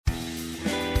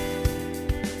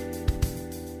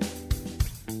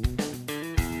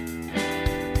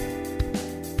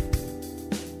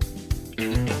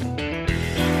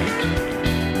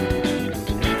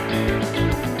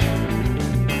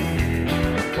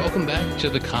Welcome back to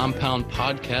the Compound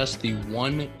Podcast, the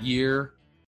 1-year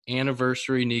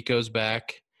anniversary. Nico's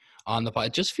back on the pod.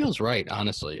 It just feels right,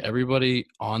 honestly. Everybody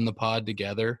on the pod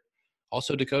together.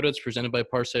 Also, Dakota, it's presented by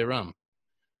Parse Rum.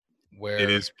 It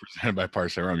is presented by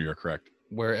Parse Rum, you're correct.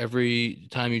 Where every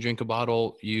time you drink a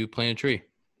bottle, you plant a tree.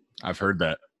 I've heard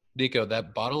that. Nico,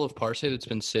 that bottle of Parse that's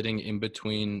been sitting in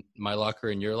between my locker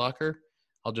and your locker,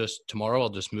 tomorrow I'll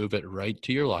just move it right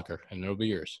to your locker, and it'll be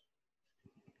yours.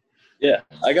 Yeah,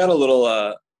 I got a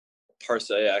little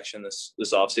Parse action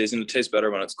this off season. It tastes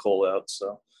better when it's cold out,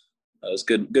 so it's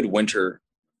good winter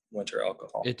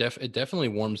alcohol. It definitely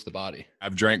warms the body.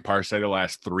 I've drank Parse the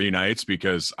last 3 nights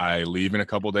because I leave in a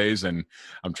couple days, and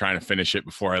I'm trying to finish it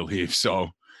before I leave. So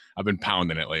I've been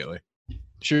pounding it lately.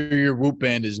 Sure, your Whoop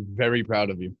band is very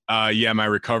proud of you. Yeah, my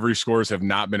recovery scores have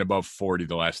not been above 40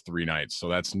 the last 3 nights, so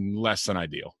that's less than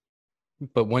ideal.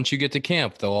 But once you get to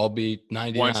camp, they'll all be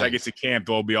 99. Once I get to camp,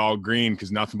 they'll be all green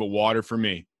because nothing but water for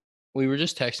me. We were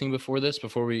just texting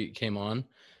before we came on.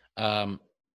 I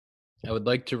would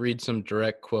like to read some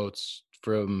direct quotes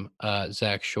from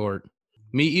Zach Short.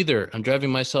 Me either. I'm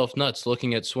driving myself nuts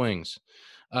looking at swings.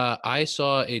 I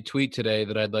saw a tweet today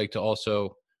that I'd like to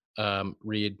also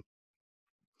read.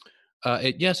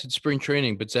 Yes, it's spring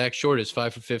training, but Zach Short is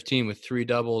 5 for 15 with 3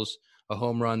 doubles, a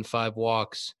home run, 5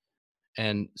 walks,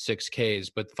 and 6 Ks,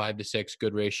 but 5-6,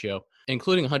 good ratio,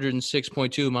 including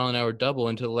 106.2 mile an hour double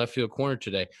into the left field corner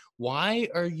today. Why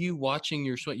are you watching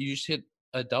your swing? You just hit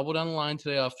a double down the line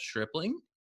today off Stripling,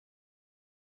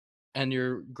 and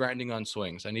you're grinding on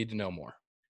swings. I need to know more.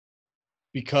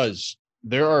 Because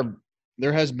there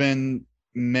has been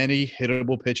many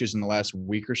hittable pitches in the last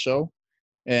week or so,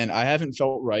 and I haven't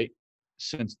felt right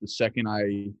since the second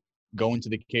I go into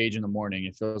the cage in the morning.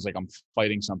 It feels like I'm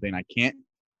fighting something. I can't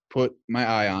put my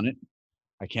eye on it.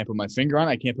 I can't put my finger on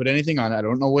it. I can't put anything on it. I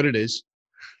don't know what it is.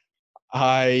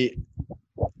 And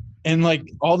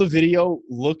like all the video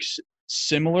looks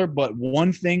similar, but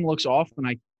one thing looks off and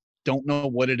I don't know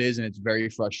what it is, and it's very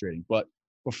frustrating. But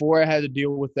before I had to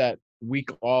deal with that week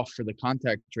off for the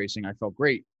contact tracing, I felt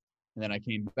great. And then I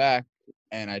came back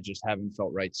and I just haven't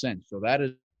felt right since. So that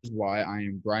is why I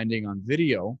am grinding on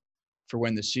video for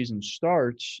when the season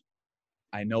starts.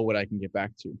 I know what I can get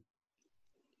back to.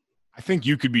 I think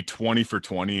you could be 20 for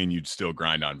 20 and you'd still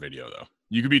grind on video, though.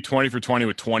 You could be 20 for 20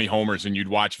 with 20 homers and you'd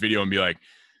watch video and be like,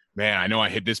 man, I know I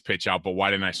hit this pitch out, but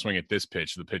why didn't I swing at this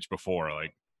pitch the pitch before?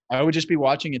 Like, I would just be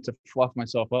watching it to fluff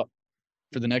myself up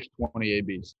for the next 20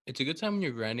 ABs. It's a good time when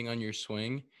you're grinding on your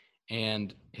swing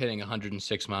and hitting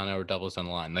 106 mile an hour doubles on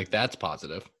the line. Like, that's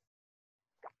positive.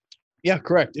 Yeah,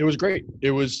 correct. It was great.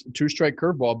 It was a 2-strike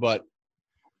curveball, but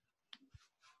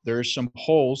there's some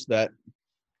holes that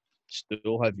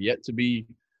still have yet to be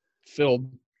filled.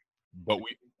 But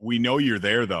we know you're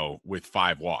there, though, with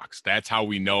 5 walks. That's how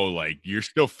we know, like, you're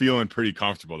still feeling pretty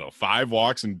comfortable, though. 5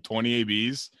 walks and 20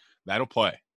 ABs, that'll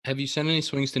play. Have you sent any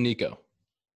swings to Nico?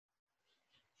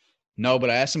 No, but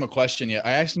I asked him a question.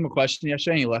 I asked him a question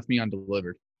yesterday, and he left me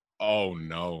undelivered. Oh,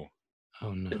 no.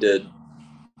 Oh, no. I did.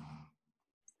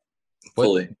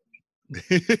 Fully.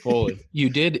 You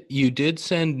did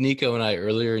send Nico and I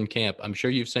earlier in camp. I'm sure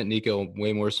you've sent Nico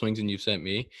way more swings than you've sent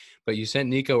me, but you sent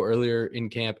Nico earlier in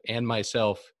camp and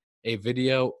myself a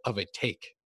video of a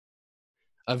take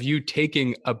of you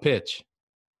taking a pitch.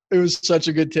 It was such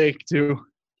a good take too.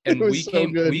 And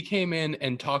we came in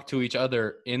and talked to each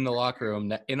other in the locker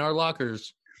room, in our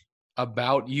lockers,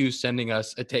 about you sending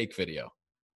us a take video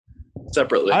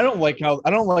Separately. I don't like how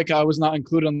I was not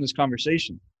included in this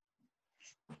conversation.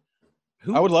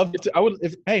 I would love to.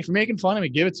 If you're making fun of me,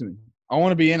 give it to me. I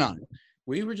want to be in on it.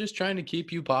 We were just trying to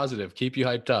keep you positive, keep you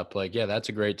hyped up. Like, yeah, that's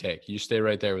a great take. You stay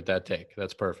right there with that take.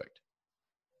 That's perfect.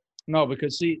 No,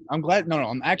 because see, I'm glad. No,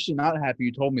 I'm actually not happy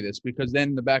you told me this, because then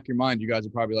in the back of your mind, you guys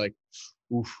are probably like,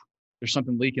 oof, there's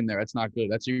something leaking there. That's not good.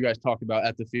 That's what you guys talk about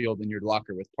at the field in your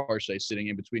locker with Parse sitting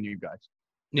in between you guys.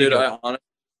 Dude, I honestly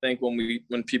think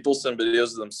when people send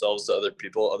videos of themselves to other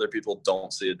people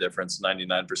don't see a difference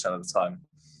 99% of the time.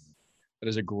 That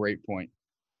is a great point.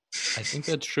 I think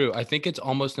that's true. I think it's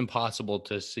almost impossible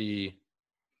to see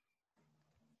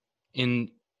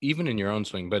even in your own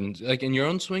swing, but in your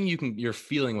own swing, you're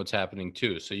feeling what's happening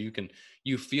too. So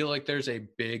you feel like there's a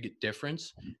big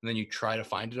difference, and then you try to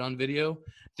find it on video.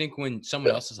 I think when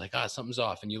someone else is like, something's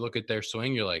off, and you look at their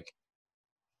swing, you're like,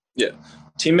 yeah.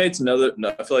 Teammates know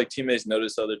that. I feel like teammates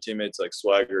notice other teammates like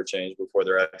swagger change before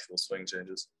their actual swing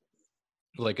changes.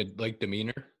 Like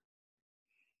demeanor.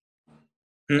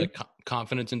 Like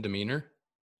confidence and demeanor.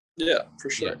 Yeah, for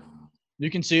sure. Yeah. You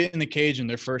can see it in the cage in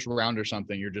their first round or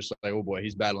something. You're just like, oh boy,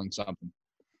 he's battling something.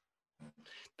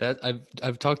 That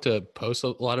I've talked to Post a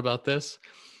lot about this.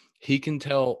 he can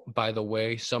tell by the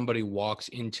way somebody walks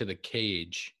into the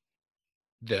cage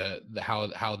the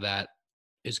how that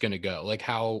is going to go, like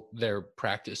how their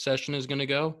practice session is going to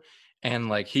go. And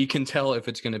like he can tell if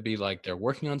it's going to be like they're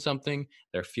working on something,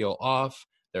 they're feel off,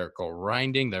 they're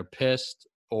grinding, they're pissed,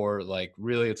 or like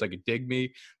really it's like a dig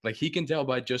me. Like he can tell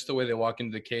by just the way they walk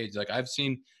into the cage. Like I've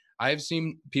seen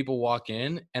people walk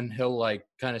in and he'll like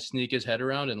kind of sneak his head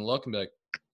around and look and be like,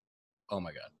 oh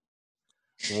my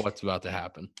God, what's about to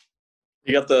happen?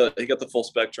 He got the full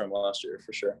spectrum last year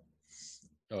for sure.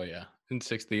 Oh yeah.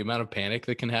 The amount of panic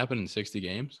that can happen in 60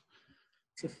 games.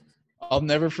 I'll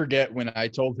never forget when I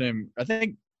told him, I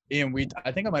think I might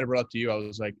have brought up to you. I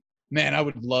was like, man, I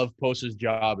would love Posa's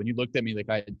job. And you looked at me like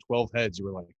I had 12 heads. You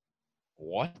were like,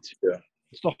 what? Yeah.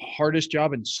 It's the hardest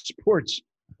job in sports.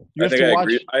 You I have to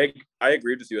watch. I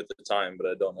agreed with you at the time, but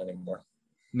I don't anymore.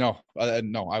 No, I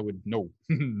would, no,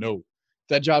 no. If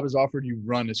that job is offered, you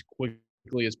run as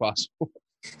quickly as possible.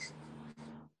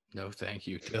 No, thank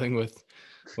you. Dealing with,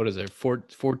 what is there,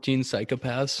 14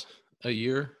 psychopaths a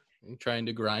year trying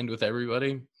to grind with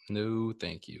everybody? No,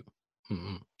 thank you.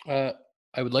 I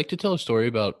would like to tell a story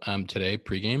about today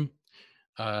pregame.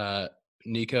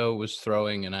 Nico was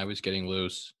throwing and I was getting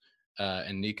loose.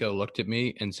 And Nico looked at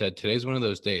me and said, today's one of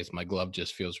those days. My glove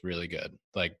just feels really good.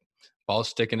 Like ball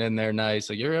sticking in there nice.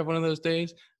 Like, you ever have one of those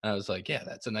days? And I was like, yeah,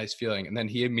 that's a nice feeling. And then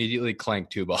he immediately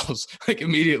clanked 2 balls. Like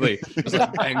immediately. It was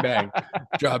like bang, bang,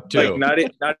 drop 2.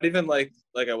 Like not even like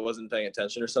I wasn't paying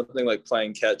attention or something, like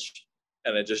playing catch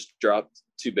and I just dropped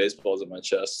 2 baseballs at my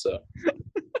chest. So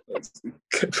that's a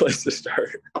good place to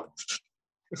start.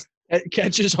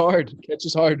 Catch is hard. Catch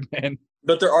is hard, man.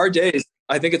 But there are days,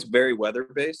 I think it's very weather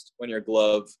based when your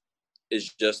glove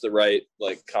is just the right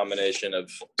like combination of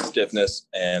stiffness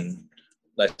and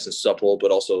nice and supple,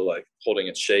 but also like holding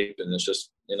its shape. And it's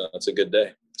just, it's a good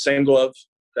day. Same glove,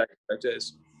 back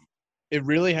days. It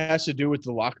really has to do with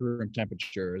the locker room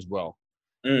temperature as well.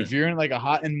 Mm. If you're in a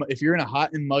hot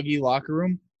and muggy locker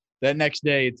room, that next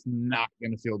day it's not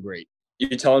going to feel great. You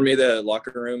telling me the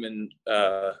locker room in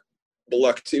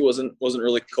Biloxi wasn't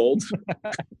really cold?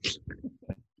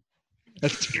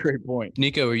 That's a great point.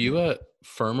 Nico, are you a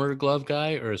firmer glove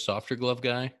guy or a softer glove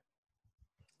guy?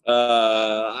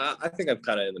 I think I'm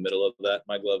kind of in the middle of that.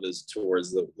 My glove is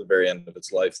towards the very end of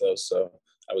its life, though, so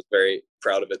I was very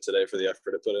proud of it today for the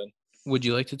effort it put in. Would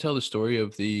you like to tell the story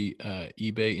of the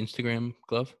eBay Instagram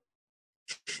glove?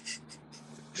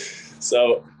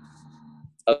 So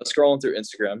I was scrolling through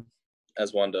Instagram,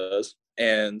 as one does,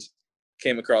 and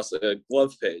came across a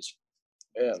glove page.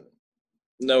 And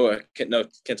no, can't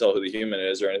tell who the human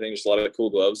is or anything. Just a lot of cool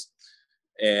gloves.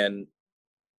 And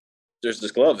there's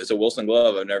this glove. It's a Wilson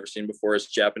glove I've never seen before. It's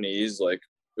Japanese, like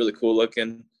really cool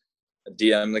looking. I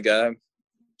DM the guy,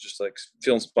 just like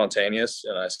feeling spontaneous.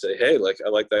 And I say, hey, like, I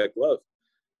like that glove.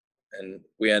 And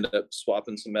we end up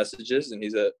swapping some messages. And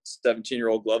he's a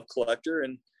 17-year-old glove collector,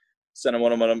 and sent him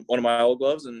one of my old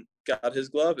gloves and got his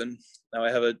glove. And now I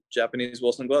have a Japanese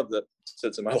Wilson glove that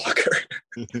sits in my locker.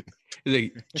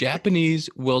 The Japanese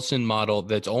Wilson model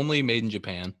that's only made in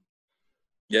Japan.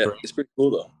 Yeah, it's pretty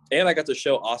cool though. And I got to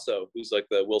show Aso, who's like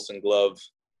the Wilson glove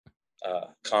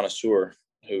connoisseur,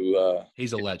 who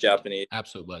he's a legend. Japanese,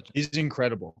 absolute legend. He's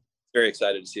incredible. Very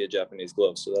excited to see a Japanese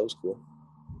glove, so that was cool.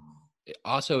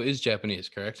 Aso is Japanese,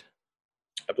 correct?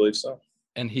 I believe so.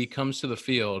 And he comes to the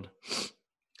field.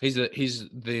 He's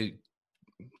the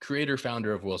creator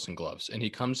founder of Wilson gloves, and he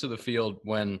comes to the field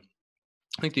when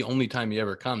I think the only time he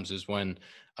ever comes is when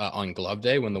on glove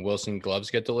day, when the Wilson gloves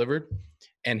get delivered,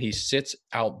 and he sits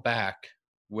out back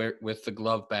with the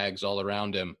glove bags all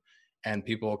around him, and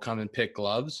people will come and pick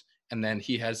gloves, and then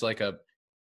he has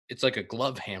it's like a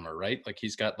glove hammer, right? Like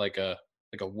he's got like a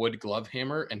wood glove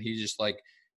hammer, and he just like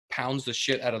pounds the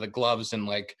shit out of the gloves and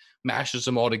like mashes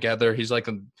them all together. He's like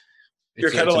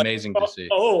it's amazing to see.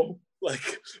 Oh, like,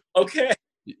 okay.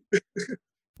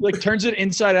 Like turns it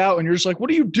inside out, and you're just like, what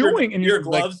are you doing? And your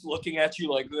gloves like, looking at you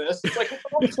like this. It's like,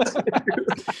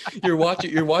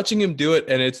 you're watching him do it,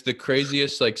 and it's the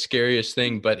craziest, like scariest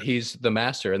thing, but he's the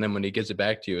master. And then when he gives it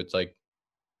back to you, it's like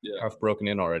half broken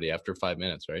in already after 5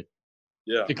 minutes, right?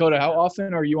 Yeah. Dakota, how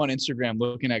often are you on Instagram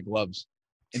looking at gloves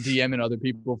and DMing other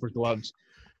people for gloves?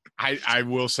 I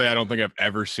will say I don't think I've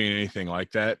ever seen anything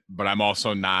like that, but I'm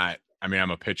also not. I mean,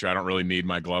 I'm a pitcher. I don't really need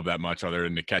my glove that much other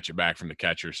than to catch it back from the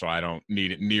catcher, so I don't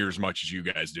need it near as much as you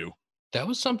guys do. That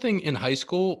was something in high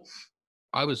school.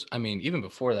 Even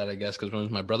before that, I guess, because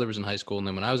when my brother was in high school, and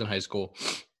then when I was in high school,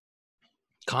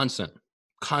 constant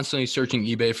constantly searching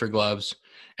eBay for gloves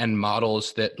and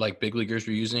models that like big leaguers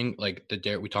were using, like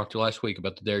we talked to last week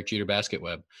about the Derek Jeter basket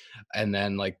web. And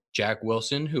then like Jack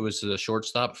Wilson, who was the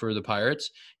shortstop for the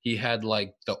Pirates, he had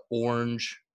like the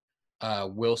orange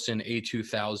Wilson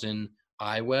A2000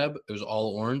 iWeb. It was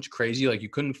all orange, crazy. Like you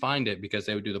couldn't find it because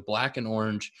they would do the black and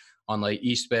orange on like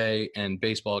East Bay and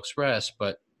Baseball Express,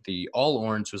 but the all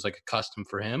orange was like a custom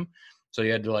for him. So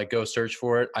you had to like go search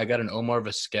for it. I got an Omar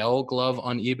Vizquel glove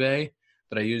on eBay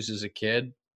that I used as a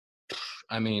kid.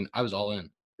 I mean, I was all in.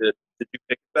 Did you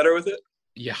pick better with it?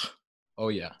 Yeah. Oh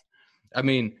yeah. I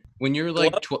mean, when you're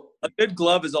like a good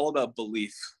glove is all about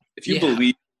belief. If you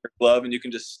believe your glove and you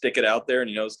can just stick it out there and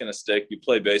you know it's going to stick, you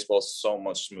play baseball so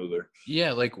much smoother.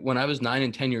 Yeah, like when I was 9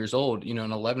 and 10 years old, you know,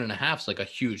 an 11 and a half is like a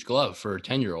huge glove for a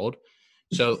 10-year-old.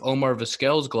 So Omar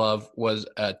Vizquel's glove was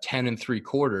a 10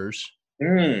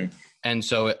 3/4. And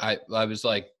so I was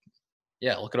like,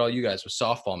 yeah, look at all you guys with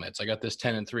softball mitts. I got this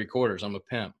 10 3/4. I'm a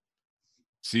pimp.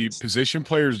 See, position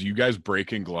players, you guys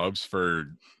breaking gloves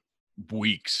for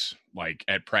weeks, like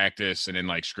at practice and in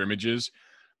like scrimmages.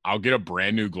 I'll get a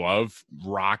brand new glove,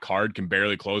 rock hard, can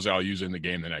barely close it. I'll use it in the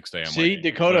game the next day. I'm See, like,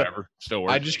 Dakota, whatever, still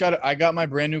works. I got my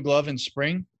brand new glove in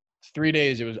spring. 3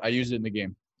 days I used it in the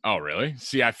game. Oh, really?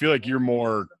 See, I feel like you're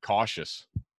more cautious.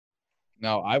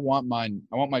 No, I want my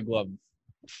glove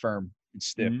firm and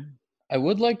stiff. Mm-hmm. I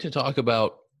would like to talk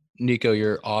about, Nico,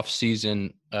 your off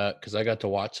season, because I got to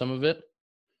watch some of it.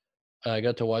 I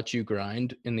got to watch you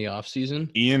grind in the off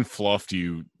season. Ian fluffed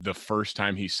you the first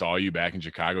time he saw you back in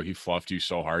Chicago. He fluffed you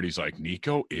so hard. He's like,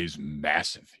 Nico is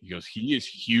massive. He goes, he is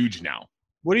huge now.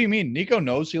 What do you mean? Nico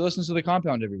knows. He listens to the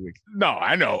compound every week. No,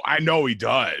 I know he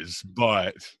does,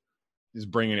 but he's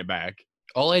bringing it back.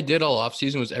 All I did all off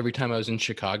season was every time I was in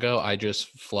Chicago, I just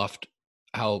fluffed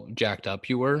how jacked up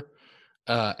you were.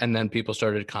 And then people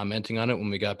started commenting on it when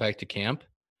we got back to camp.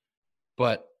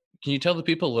 But can you tell the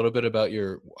people a little bit about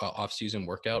your off-season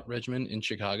workout regimen in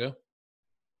Chicago?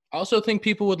 I also think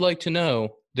people would like to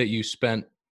know that you spent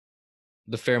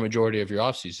the fair majority of your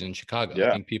off-season in Chicago. Yeah.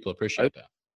 I think people appreciate that.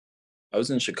 I was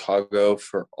in Chicago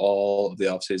for all of the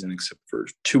off-season except for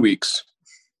 2 weeks.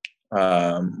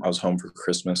 I was home for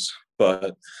Christmas.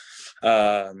 But,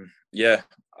 not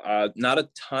a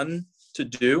ton to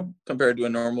do compared to a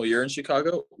normal year in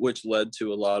Chicago, which led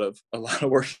to a lot of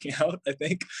working out, I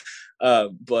think.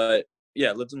 But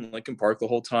yeah, lived in Lincoln Park the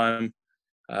whole time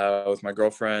with my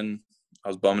girlfriend. I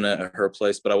was bumming it at her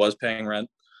place, but I was paying rent.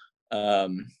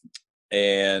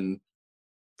 And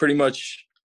pretty much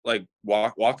like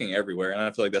walking everywhere. And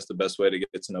I feel like that's the best way to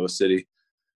get to know a city.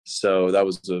 So that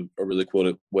was a really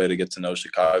cool way to get to know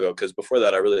Chicago, because before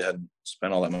that I really hadn't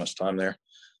spent all that much time there.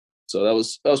 So that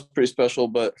was pretty special.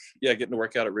 But yeah, getting to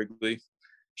work out at Wrigley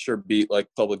sure beat like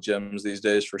public gyms these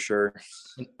days for sure.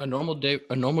 A normal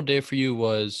day for you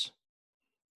was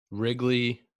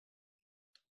Wrigley,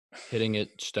 hitting at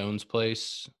Stone's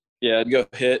place. Yeah, I'd go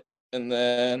hit and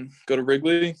then go to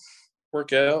Wrigley,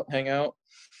 work out, hang out.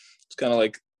 It's kind of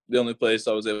like the only place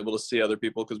I was able to see other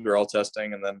people because we were all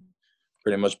testing, and then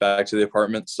pretty much back to the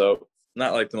apartment. So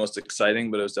not like the most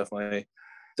exciting, but it was definitely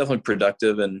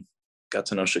productive and got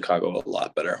to know Chicago a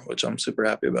lot better, which I'm super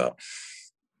happy about.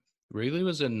 Wrigley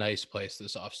was a nice place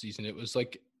this offseason. It was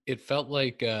like, it felt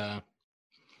like a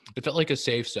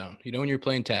safe zone. You know, when you're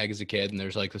playing tag as a kid and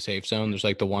there's like the safe zone, there's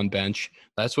like the one bench.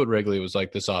 That's what Wrigley was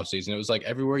like this offseason. It was like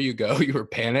everywhere you go, you were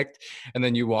panicked. And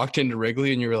then you walked into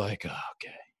Wrigley and you were like, oh,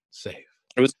 okay, safe.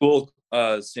 It was cool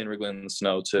seeing Wrigley in the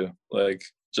snow too. Like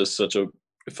just it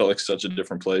felt like such a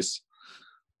different place.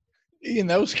 Ian,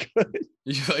 that was good.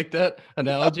 You like that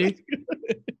analogy?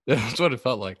 That's what it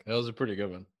felt like. That was a pretty good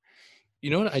one.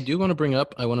 You know what I do want to bring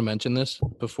up? I want to mention this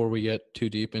before we get too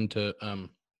deep into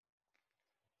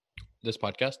this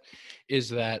podcast, is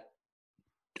that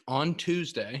on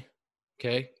Tuesday,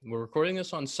 okay, we're recording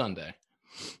this on Sunday,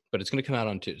 but it's going to come out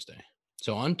on Tuesday.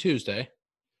 So on Tuesday,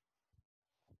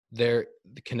 the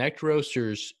Connect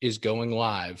Roasters is going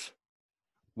live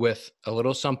with a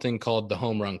little something called the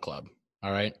Home Run Club.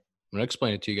 All right. I'm going to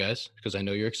explain it to you guys because I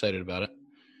know you're excited about it.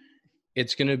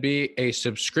 It's going to be a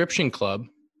subscription club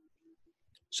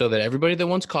so that everybody that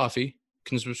wants coffee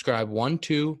can subscribe 1,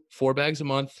 2, 4 bags a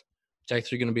month. It's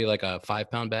actually going to be like a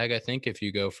 5-pound bag, I think, if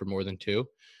you go for more than 2.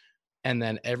 And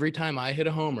then every time I hit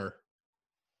a homer,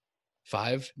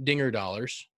 $5 dinger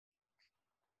dollars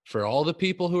for all the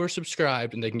people who are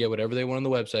subscribed, and they can get whatever they want on the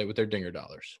website with their dinger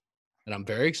dollars. And I'm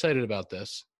very excited about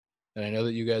this. And I know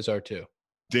that you guys are too.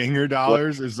 Dinger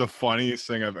dollars is the funniest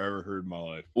thing I've ever heard in my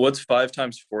life. What's 5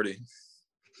 times 40?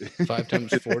 5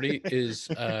 times 40 is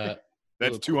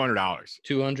that's $200.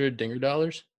 200 dinger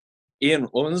dollars. Ian,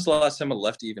 when was the last time a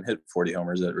lefty even hit 40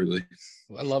 homers at Wrigley?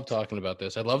 I love talking about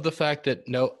this. I love the fact that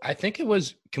I think it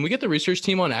was. Can we get the research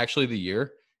team on actually the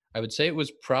year? I would say it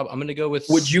was I'm going to go with.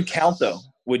 Would you count though?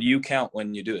 Would you count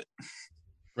when you do it?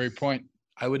 Great point.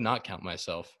 I would not count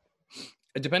myself,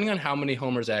 depending on how many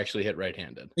homers I actually hit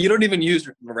right-handed. You don't even use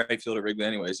right field at Wrigley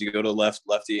anyways. You go to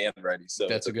lefty and righty. So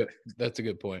that's a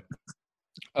good point.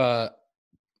 I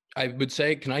would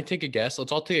say, can I take a guess?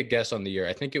 Let's all take a guess on the year.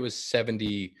 I think it was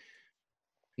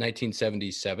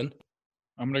 1977.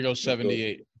 I'm gonna go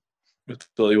 78. With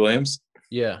Billy Williams.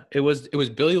 Yeah, it was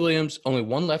Billy Williams. Only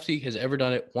one lefty has ever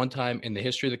done it one time in the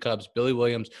history of the Cubs. Billy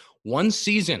Williams, one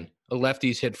season of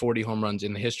lefties hit 40 home runs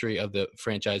in the history of the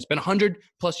franchise. It's been 100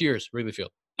 plus years, Wrigley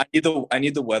Field. I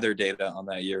need the weather data on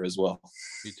that year as well.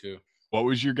 Me too. What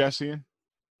was your guess, Ian?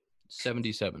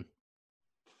 77.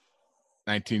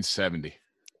 1970.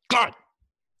 God.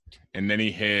 And then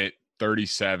he hit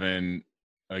 37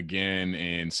 again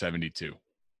in 72.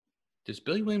 Does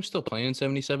Billy Williams still play in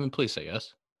 77? Please say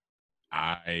yes.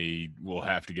 I will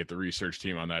have to get the research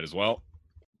team on that as well.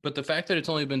 But the fact that it's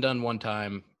only been done one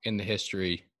time in the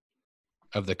history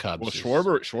of the Cubs. Well,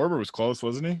 Schwarber was close,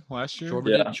 wasn't he, last year?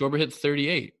 Schwarber hit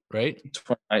 38, right?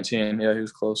 2019. Yeah, he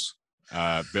was close.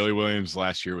 Billy Williams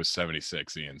last year was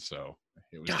 76, Ian, so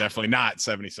it was definitely not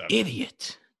 77.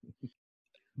 Idiot.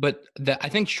 But I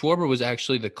think Schwarber was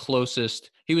actually the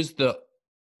closest. He was the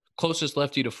closest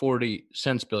lefty to 40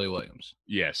 since Billy Williams.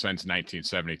 Yeah, since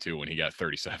 1972 when he got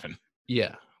 37.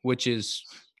 Yeah, which is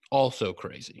also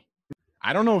crazy.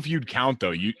 I don't know if you'd count,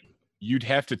 though. You'd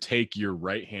have to take your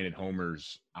right-handed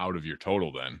homers out of your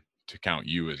total then to count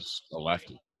you as a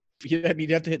lefty.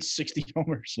 He'd have to hit 60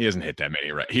 homers. He doesn't hit that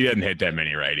many right. He doesn't hit that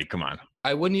many righty. Come on.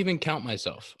 I wouldn't even count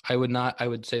myself. I would not. I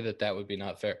would say that would be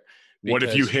not fair. What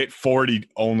if you hit 40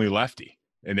 only lefty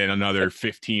and then another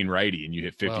 15 righty and you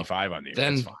hit 55 on the year?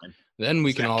 That's fine. Then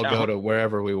we can all go to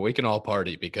wherever we can all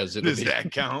party because it would be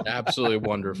that count? Absolutely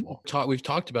wonderful. We've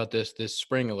talked about this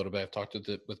spring a little bit. I've talked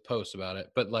with Post about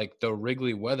it, but like the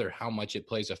Wrigley weather, how much it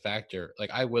plays a factor. Like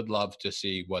I would love to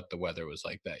see what the weather was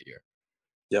like that year.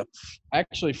 Yep.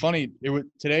 Actually, funny.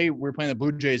 Today we were playing the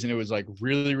Blue Jays and it was like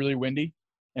really, really windy.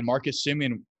 And Marcus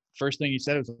Semien, first thing he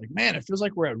said was like, "Man, it feels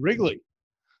like we're at Wrigley."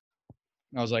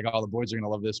 And I was like, "Oh, the boys are gonna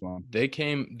love this one." They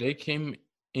came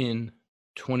in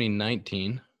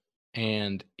 2019.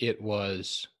 And it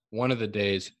was one of the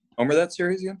days. Remember that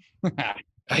series again?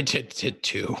 I did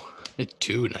two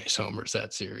nice homers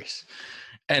that series.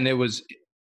 And it was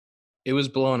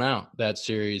blown out, that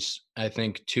series. I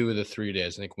think 2 of the 3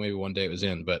 days. I think maybe one day it was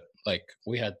in. But, like,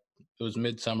 it was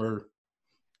midsummer,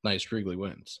 nice Wrigley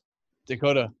wins.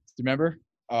 Dakota, do you remember?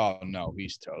 Oh, no,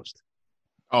 he's toast.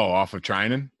 Oh, off of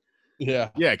Trinan? Yeah.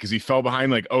 Yeah, because he fell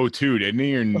behind like 0-2, didn't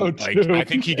he? And like I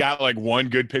think he got like one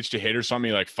good pitch to hit or something.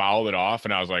 He like fouled it off,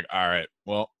 and I was like, all right,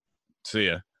 well, see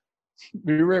ya.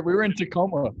 We were in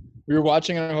Tacoma. We were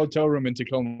watching in our hotel room in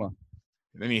Tacoma.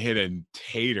 And then he hit a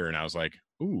tater, and I was like,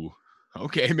 ooh,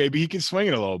 okay, maybe he can swing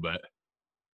it a little bit.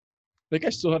 I think I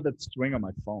still have that swing on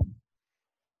my phone.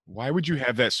 Why would you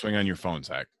have that swing on your phone,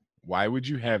 Zach? Why would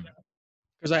you have?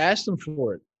 Because I asked him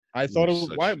for it. I thought it was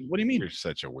why? What do you mean? You're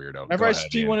such a weirdo. Whenever I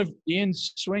see one of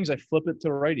Ian's swings, I flip it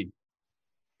to righty.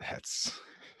 That's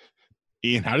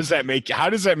Ian. How does that make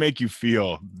you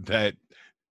feel that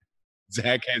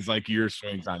Zach has like your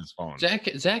swings on his phone?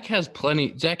 Zach has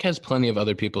plenty of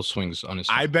other people's swings on his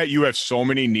phone. I bet you have so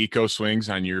many Nico swings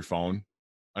on your phone,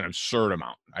 an absurd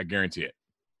amount. I guarantee it.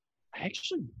 I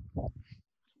actually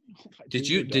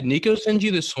did Nico send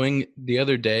you the swing the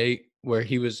other day where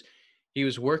he was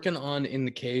working on in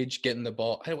the cage, getting the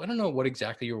ball. I don't know what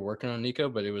exactly you were working on, Nico,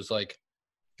 but it was like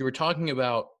you were talking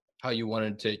about how you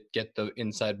wanted to get the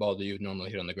inside ball that you would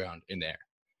normally hit on the ground in the air.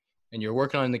 And you're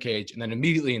working on in the cage, and then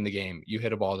immediately in the game, you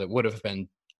hit a ball that would have been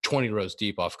 20 rows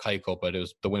deep off Keuchel, but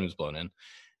the wind was blown in.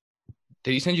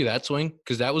 Did he send you that swing?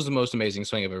 Because that was the most amazing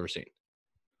swing I've ever seen.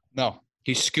 No.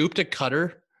 He scooped a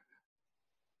cutter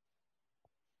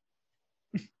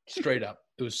straight up.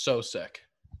 It was so sick.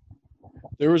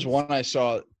 There was one I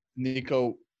saw,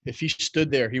 Nico, if he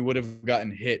stood there, he would have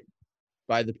gotten hit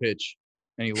by the pitch,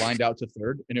 and he lined out to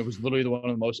third, and it was literally one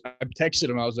of the most – I texted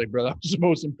him. I was like, bro, that was the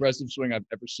most impressive swing I've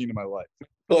ever seen in my life.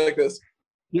 Like this.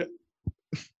 Yeah.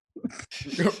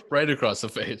 Right across the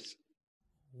face.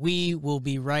 We will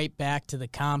be right back to the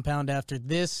compound after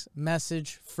this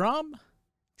message from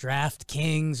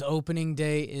DraftKings. Opening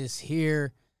day is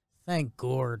here. Thank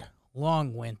Gord.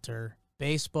 Long winter.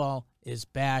 Baseball is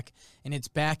back, and it's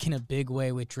back in a big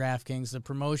way with DraftKings. The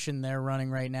promotion they're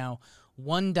running right now,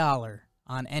 $1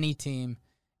 on any team.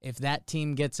 If that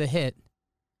team gets a hit,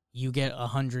 you get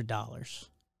 $100.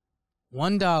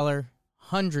 $1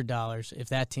 $100 if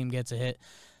that team gets a hit.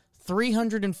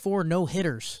 304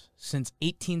 no-hitters since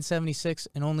 1876,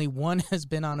 and only one has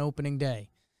been on opening day.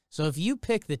 So if you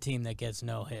pick the team that gets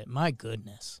no hit, my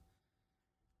goodness.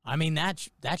 I mean, that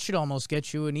should almost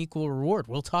get you an equal reward.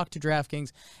 We'll talk to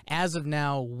DraftKings. As of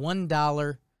now,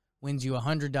 $1 wins you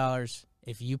 $100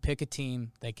 if you pick a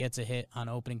team that gets a hit on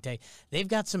opening day. They've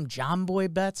got some John Boy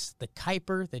bets, the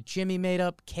Kuiper that Jimmy made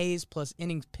up, Ks plus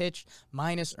innings pitched,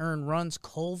 minus earned runs,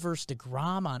 Cole versus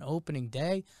DeGrom on opening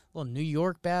day, a little New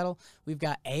York battle. We've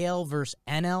got AL versus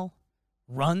NL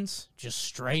runs, just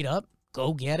straight up.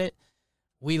 Go get it.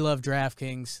 We love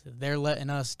DraftKings. They're letting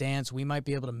us dance. We might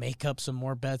be able to make up some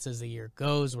more bets as the year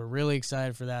goes. We're really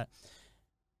excited for that.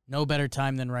 No better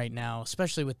time than right now,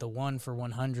 especially with the 1 for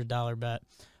 $100 bet.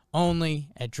 Only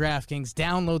at DraftKings.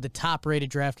 Download the top-rated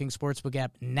DraftKings Sportsbook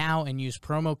app now and use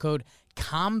promo code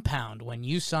COMPOUND when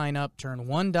you sign up. Turn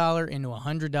 $1 into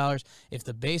 $100. If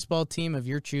the baseball team of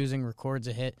your choosing records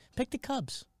a hit, pick the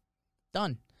Cubs.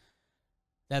 Done.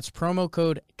 That's promo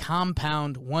code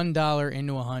COMPOUND, $1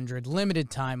 into $100. Limited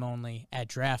time only at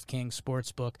DraftKings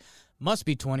Sportsbook. Must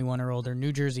be 21 or older.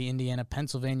 New Jersey, Indiana,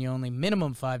 Pennsylvania only.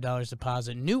 Minimum $5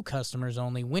 deposit. New customers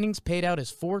only. Winnings paid out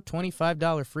as $4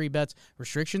 25 free bets.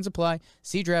 Restrictions apply.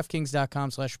 See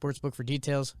DraftKings.com/sportsbook for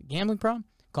details. Gambling problem?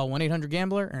 Call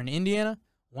 1-800-GAMBLER or in Indiana,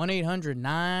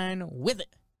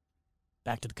 1-800-9-WITH-IT.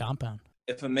 Back to the compound.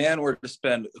 If a man were to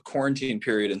spend a quarantine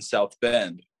period in South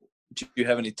Bend, do you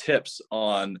have any tips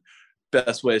on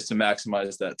best ways to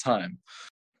maximize that time?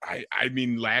 I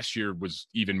mean, last year was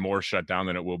even more shut down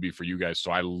than it will be for you guys. So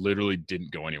I literally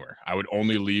didn't go anywhere. I would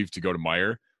only leave to go to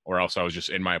Meijer, or else I was just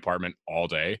in my apartment all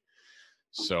day.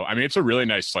 So, I mean, it's a really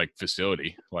nice, like,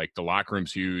 facility. Like, the locker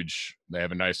room's huge. They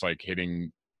have a nice, like,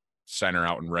 hitting center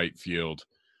out in right field.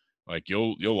 Like,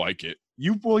 you'll like it.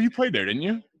 You played there, didn't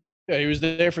you? Yeah, he was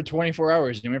there for 24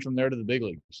 hours. He went from there to the big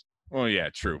leagues. Well, yeah,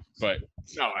 true. But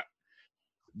no,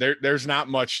 there's not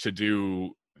much to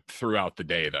do throughout the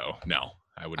day, though. No,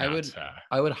 I would not.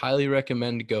 I would highly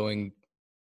recommend going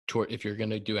toward, if you're going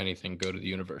to do anything, go to the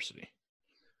university.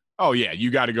 Oh yeah, you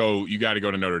got to go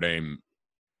to Notre Dame.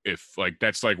 If like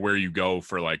that's like where you go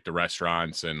for like the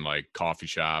restaurants and like coffee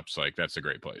shops, like that's a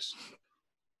great place.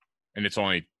 And it's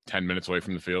only 10 minutes away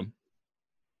from the field.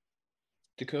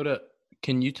 Dakota,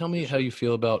 can you tell me how you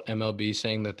feel about MLB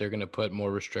saying that they're going to put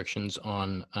more restrictions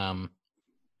on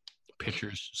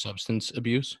pitchers' substance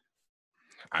abuse?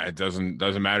 It doesn't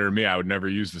matter to me. I would never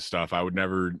use this stuff. I would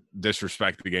never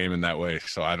disrespect the game in that way.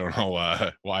 So I don't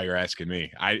know why you're asking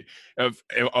me.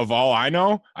 Of all I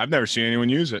know, I've never seen anyone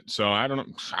use it. So I don't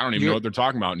even know what they're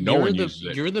talking about. No one uses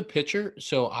it. You're the pitcher,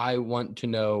 so I want to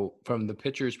know from the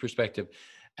pitcher's perspective.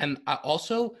 And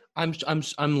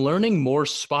I'm learning more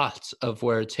spots of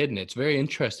where it's hidden. It's very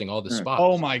interesting, all the spots.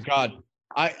 Oh my God.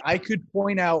 I could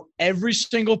point out every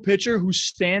single pitcher who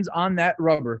stands on that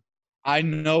rubber. I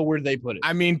know where they put it.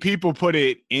 I mean, people put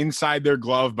it inside their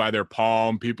glove by their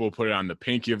palm. People put it on the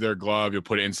pinky of their glove. You'll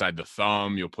put it inside the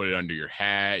thumb. You'll put it under your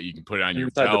hat. You can put it on your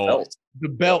belt. The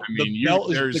belt. I mean, the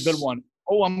belt is the good one.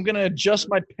 Oh, I'm going to adjust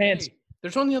my pants.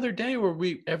 There's one the other day where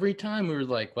every time we were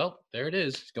like, well, there it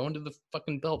is. It's going to the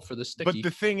fucking belt for the sticky. But the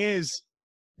thing is,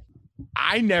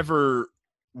 I never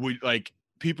would, like,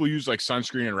 people use like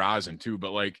sunscreen and rosin too,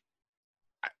 but like,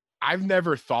 I've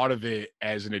never thought of it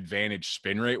as an advantage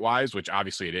spin rate wise, which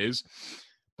obviously it is,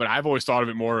 but I've always thought of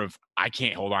it more of, I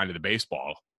can't hold on to the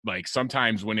baseball. Like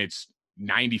sometimes when it's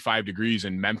 95 degrees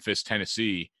in Memphis,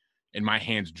 Tennessee, and my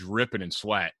hand's dripping in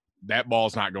sweat, that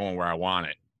ball's not going where I want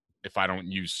it if I don't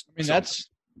use. I mean,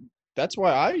 that's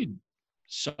why I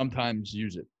sometimes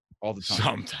use it all the time.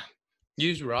 Sometimes.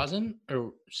 Use rosin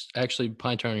or actually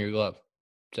pine tar in your glove,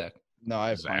 Zach? No, I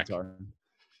have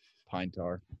pine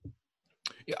tar.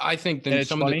 Yeah, I think that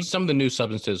some of the new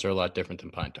substances are a lot different than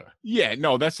pine tar. Yeah,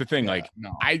 no, that's the thing. Like,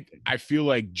 I feel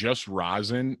like just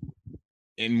rosin,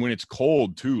 and when it's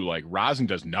cold too, like rosin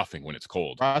does nothing when it's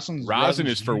cold. Rosin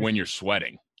is for when you're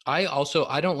sweating. I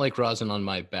don't like rosin on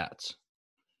my bats.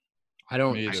 I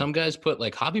don't. Some guys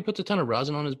Hobby puts a ton of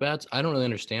rosin on his bats. I don't really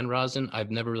understand rosin.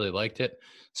 I've never really liked it.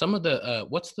 Some of the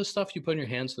what's the stuff you put in your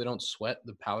hands so they don't sweat?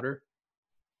 The powder.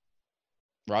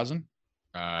 Rosin.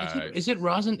 Is it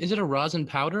rosin? Is it a rosin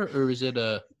powder or is it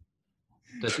there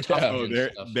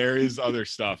is other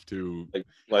stuff too.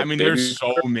 I mean, there's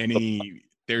so many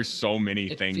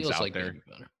things out there.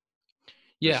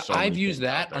 Yeah, I've used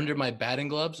that under my batting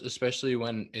gloves, especially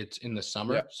when it's in the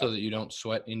summer, so that you don't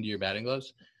sweat into your batting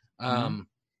gloves.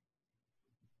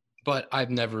 But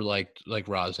I've never liked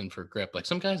rosin for grip. Like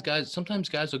sometimes guys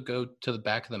will go to the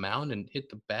back of the mound and hit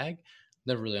the bag.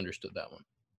 Never really understood that one.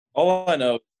 All I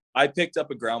know, I picked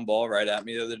up a ground ball right at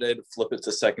me the other day to flip it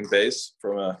to second base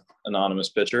from a anonymous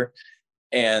pitcher,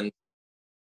 and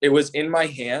it was in my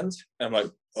hand. And I'm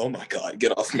like, oh my God,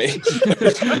 get off me.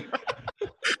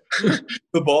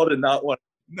 The ball did not want.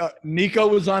 No,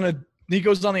 Nico's on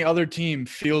the other team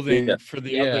fielding for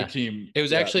the other team. It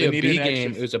was actually a B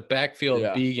game. It was a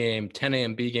backfield B game, 10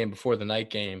 a.m. B game before the night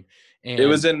game. And it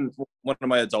was in one of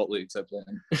my adult leagues I play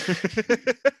in.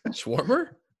 Swarmer?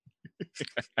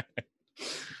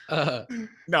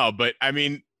 No, but I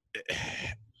mean,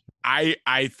 I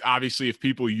obviously, if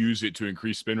people use it to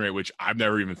increase spin rate, which I've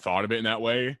never even thought of it in that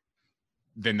way,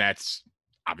 then that's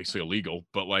obviously illegal.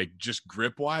 But like just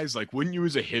grip wise, like wouldn't you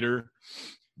as a hitter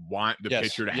want the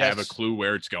pitcher to have a clue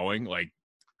where it's going? Like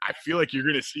I feel like you're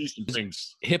going to see some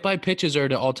things. Hit by pitches are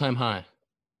at an all-time high.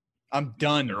 I'm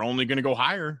done. They're only going to go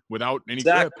higher without any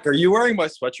Zach, grip. are you wearing my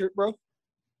sweatshirt, bro?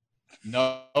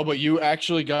 No, but you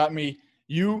actually got me.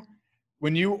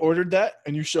 When you ordered that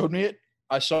and you showed me it,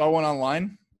 I saw one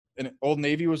online and Old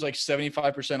Navy was like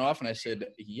 75% off. And I said,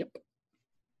 yep.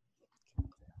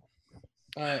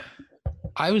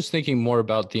 I was thinking more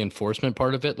about the enforcement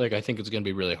part of it. Like, I think it's going to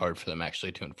be really hard for them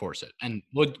actually to enforce it. And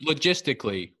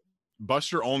logistically,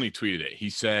 Buster only tweeted it. He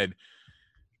said,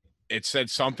 it said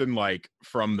something like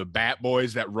from the bat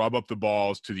boys that rub up the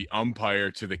balls to the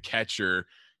umpire to the catcher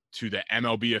to the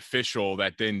MLB official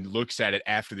that then looks at it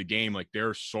after the game. Like there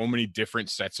are so many different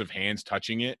sets of hands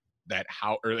touching it that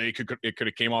it could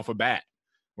have came off a bat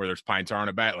where there's pine tar on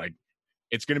a bat. Like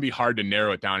it's going to be hard to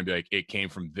narrow it down and be like, it came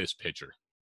from this pitcher.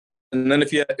 And then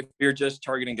if you're just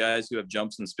targeting guys who have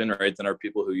jumps and spin rate, then are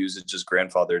people who use it just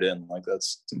grandfathered in. Like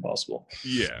it's impossible.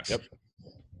 Yeah. Yep.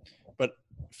 But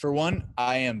for one,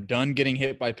 I am done getting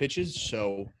hit by pitches.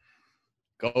 So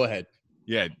go ahead.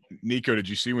 Yeah. Nico, did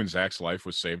you see when Zach's life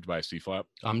was saved by a C-flap?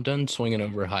 I'm done swinging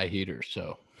over high heaters.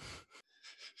 So.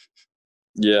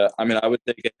 Yeah. I mean, I would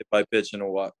take a hit by pitch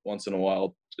once in a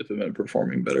while if I've been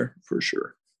performing better for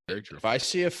sure. Very true. If I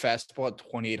see a fastball at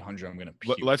 2,800, I'm going to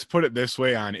puke. Let's put it this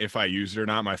way on if I use it or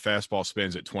not. My fastball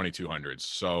spins at 2,200.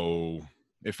 So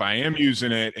if I am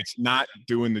using it, it's not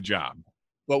doing the job.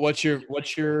 But what's your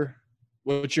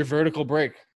vertical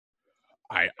break?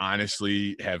 I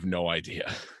honestly have no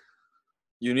idea.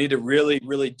 You need to really,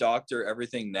 really doctor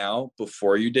everything now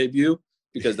before you debut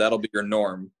because that'll be your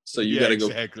norm. So you got to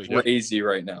go crazy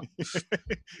right now.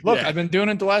 Look, I've been doing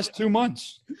it the last 2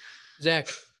 months. Zach,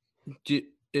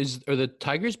 are the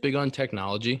Tigers big on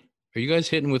technology? Are you guys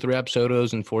hitting with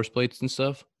Rapsodos and force plates and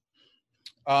stuff?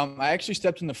 I actually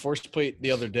stepped in the force plate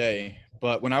the other day,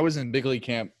 but when I was in big league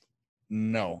camp,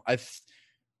 no. I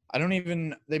don't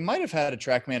even – they might have had a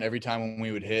TrackMan every time when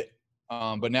we would hit.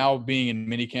 But now being in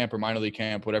mini camp or minor league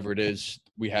camp, whatever it is,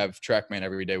 we have TrackMan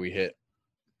every day we hit.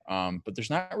 But there's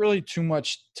not really too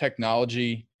much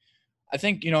technology. I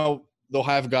think, they'll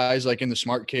have guys like in the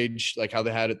smart cage, like how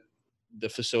they had the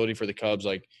facility for the Cubs,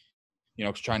 like,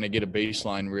 trying to get a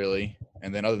baseline really.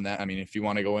 And then other than that, I mean, if you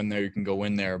want to go in there, you can go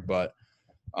in there. But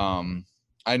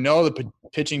I know the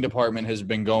pitching department has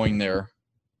been going there,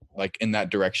 like in that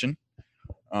direction.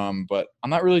 But I'm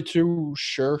not really too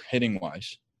sure hitting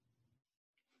wise.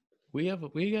 We got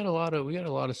a lot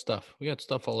of stuff. We got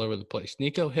stuff all over the place.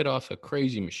 Nico hit off a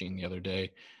crazy machine the other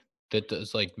day that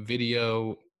does like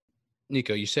video.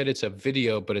 Nico, you said it's a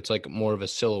video, but it's like more of a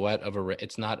silhouette of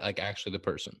it's not like actually the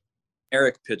person.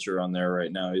 Eric pitcher on there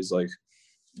right now. He's like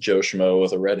Joe Schmo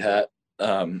with a red hat.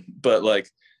 But like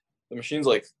the machine's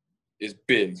like is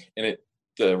big and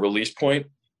the release point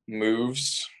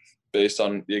moves based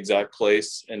on the exact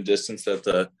place and distance that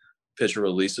the pitcher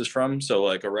releases from. So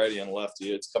like a righty and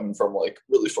lefty, it's coming from like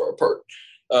really far apart.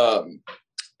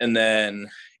 And then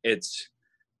it's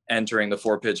entering the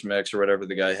 4-pitch mix or whatever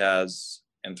the guy has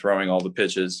and throwing all the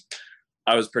pitches.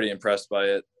 I was pretty impressed by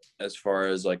it as far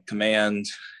as like command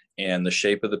and the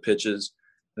shape of the pitches.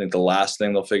 I think the last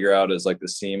thing they'll figure out is like the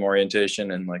seam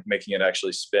orientation and like making it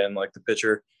actually spin like the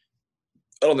pitcher.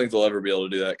 I don't think they'll ever be able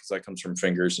to do that because that comes from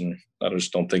fingers, and I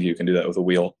just don't think you can do that with a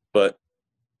wheel, but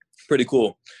pretty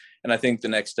cool. And I think the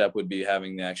next step would be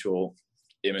having the actual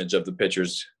image of the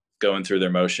pitchers going through their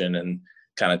motion and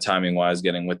kind of timing wise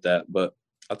getting with that. But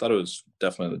I thought it was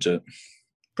definitely legit.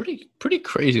 Pretty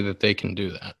crazy that they can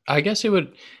do that. I guess it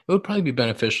would probably be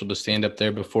beneficial to stand up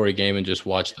there before a game and just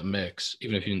watch the mix,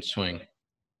 even if you didn't swing.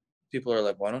 People are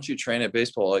like, why don't you train at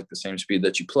baseball like the same speed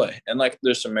that you play? And like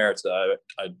there's some merits that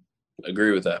I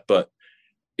agree with that. But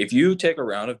if you take a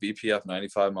round of BPF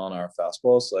 95 mile an hour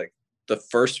fastballs, like the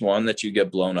first one that you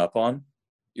get blown up on,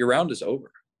 your round is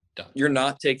over. Done. You're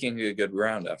not taking a good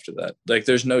round after that. Like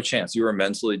there's no chance. You are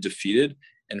mentally defeated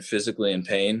and physically in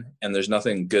pain, and there's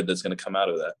nothing good that's going to come out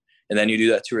of that. And then you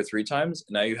do that 2 or 3 times,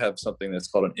 and now you have something that's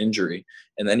called an injury,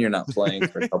 and then you're not playing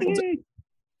for a couple days.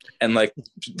 And like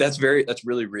that's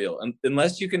really real. And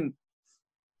unless you can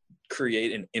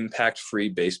create an impact-free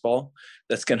baseball,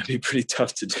 that's going to be pretty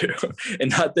tough to do.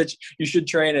 And not that you should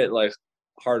train at like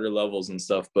harder levels and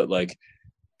stuff, but like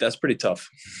that's pretty tough.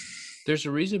 There's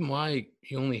a reason why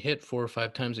you only hit 4 or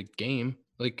 5 times a game.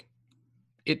 Like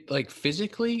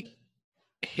physically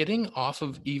hitting off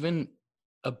of even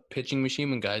a pitching machine,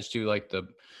 when guys do like the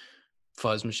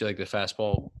fuzz machine, like the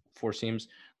fastball 4 seams,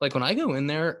 like when I go in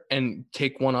there and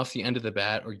take one off the end of the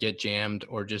bat or get jammed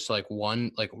or just like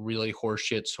one like really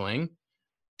horseshit swing,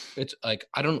 it's like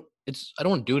I don't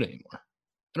want to do it anymore. I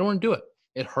don't want to do it.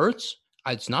 It hurts.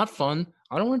 It's not fun.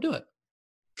 I don't want to do it.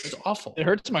 It's awful. It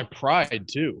hurts my pride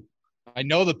too. I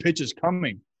know the pitch is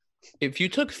coming. If you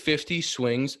took 50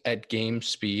 swings at game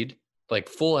speed, like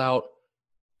full out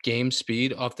game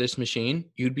speed off this machine,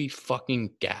 you'd be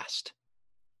fucking gassed.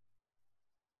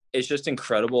 It's just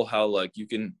incredible how like you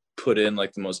can put in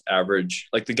like the most average,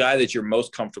 like the guy that you're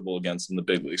most comfortable against in the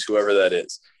big leagues, whoever that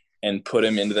is, and put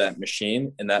him into that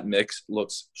machine, and that mix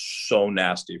looks so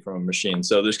nasty from a machine.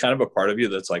 So there's kind of a part of you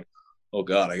that's like, oh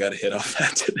God, I got to hit off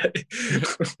that today.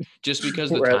 Just because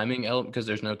the timing element, because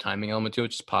there's no timing element to it,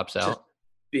 just pops out. Just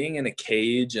being in a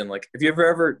cage, and like, if you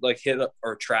ever like hit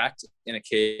or tracked in a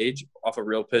cage off a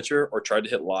real pitcher, or tried to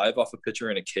hit live off a pitcher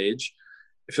in a cage,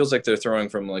 it feels like they're throwing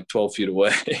from like 12 feet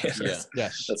away. Yeah.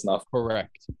 Yes. That's not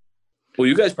correct. Well,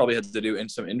 you guys probably had to do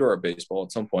some indoor baseball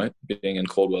at some point, being in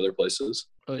cold weather places.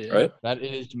 Oh yeah. Right. That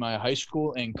is my high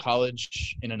school and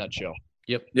college in a nutshell.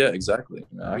 Yep. Yeah, exactly.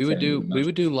 No, we would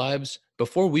do lives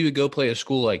before we would go play a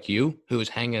school like you, who was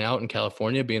hanging out in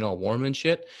California, being all warm and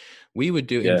shit. We would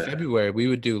do in February, we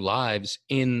would do lives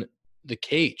in the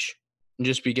cage and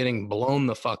just be getting blown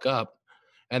the fuck up.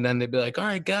 And then they'd be like, all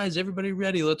right, guys, everybody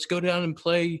ready? Let's go down and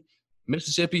play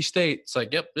Mississippi State. It's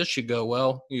like, yep, this should go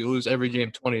well. You lose every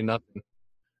game 20-0.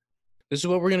 This is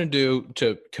what we're going to do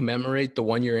to commemorate the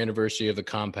 1-year anniversary of the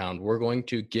compound. We're going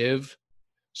to give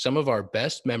some of our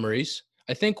best memories.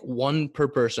 I think one per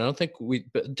person. I don't think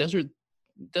Desert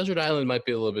Island might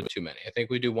be a little bit too many. I think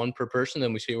we do one per person,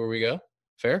 then we see where we go.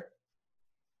 Fair?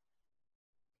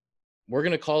 We're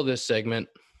going to call this segment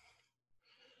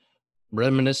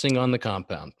Reminiscing on the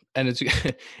Compound. And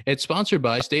it's sponsored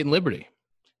by State and Liberty.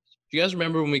 Do you guys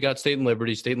remember when we got State and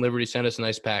Liberty? State and Liberty sent us a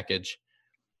nice package.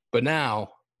 But now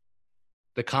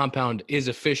the Compound is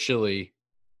officially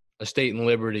a State and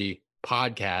Liberty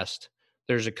podcast.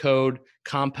 There's a code,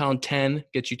 Compound10,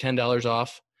 gets you $10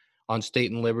 off on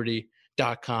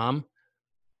stateandliberty.com.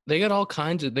 They got all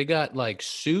kinds of, they got like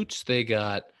suits, they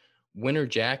got winter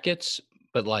jackets,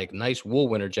 but like nice wool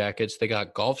winter jackets. They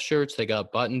got golf shirts, they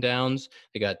got button downs,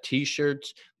 they got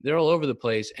t-shirts. They're all over the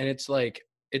place. And it's like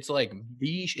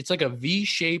a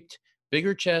V-shaped,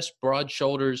 bigger chest, broad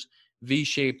shoulders,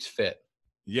 V-shaped fit.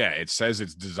 Yeah, it says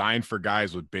it's designed for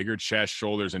guys with bigger chest,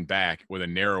 shoulders, and back with a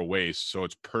narrow waist. So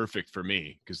it's perfect for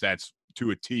me because that's,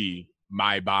 to a T,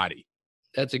 my body.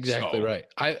 That's exactly right.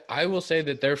 I will say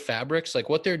that their fabrics, like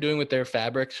what they're doing with their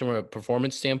fabrics from a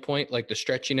performance standpoint, like the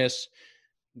stretchiness,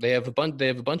 they have a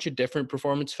bunch of different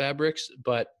performance fabrics,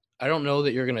 but I don't know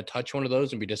that you're going to touch one of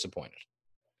those and be disappointed.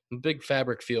 I'm a big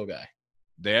fabric feel guy.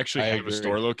 They actually have a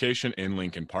store location in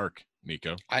Lincoln Park,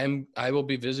 Nico. I will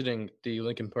be visiting the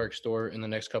Lincoln Park store in the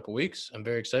next couple weeks. I'm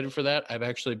very excited for that. I've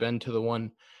actually been to the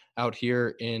one out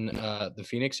here in the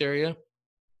Phoenix area.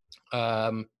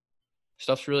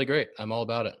 Stuff's really great. I'm all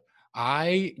about it.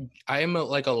 I am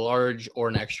like a large or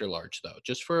an extra large though,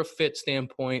 just for a fit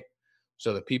standpoint,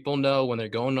 so that people know when they're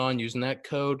going on using that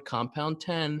code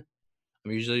Compound10.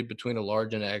 I'm usually between a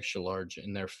large and an extra large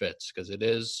in their fits because it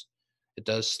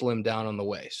does slim down on the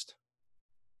waist.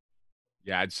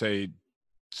 Yeah, I'd say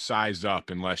size up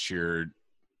unless you're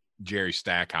Jerry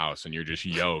Stackhouse and you're just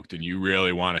yoked and you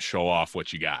really want to show off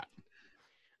what you got.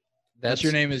 That's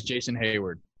your name is Jason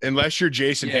Hayward. Unless you're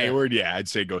Jason Hayward, I'd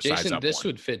say go Jason, size up. This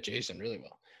would fit Jason really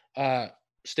well.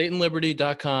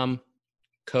 Stateandliberty.com,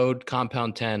 code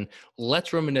Compound10.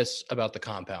 Let's reminisce about the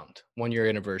Compound 1-year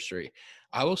anniversary.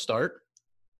 I will start.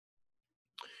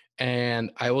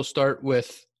 And I will start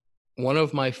with one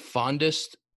of my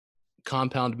fondest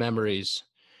Compound memories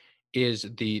is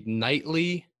the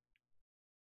nightly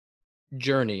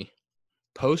journey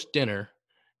post-dinner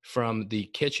from the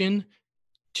kitchen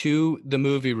to the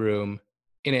movie room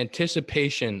in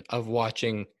anticipation of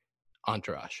watching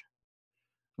Entourage.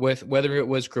 With whether it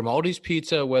was Grimaldi's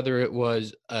pizza, whether it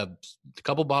was a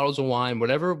couple bottles of wine,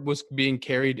 whatever was being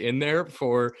carried in there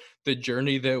for the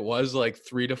journey that was like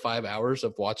 3 to 5 hours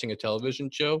of watching a television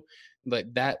show,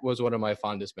 Like that was one of my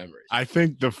fondest memories. I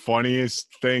think the funniest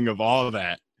thing of all of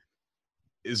that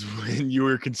is when you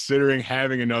were considering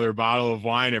having another bottle of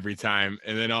wine every time,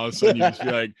 and then all of a sudden you just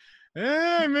be like,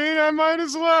 I mean, I might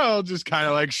as well just kind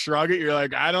of like shrug it. You're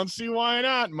like, I don't see why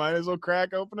not. Might as well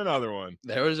crack open another one.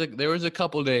 There was a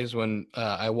couple days when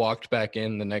I walked back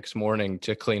in the next morning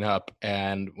to clean up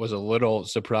and was a little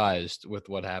surprised with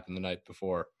what happened the night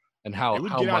before and how It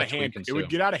would get out of much we hand. It consumed. would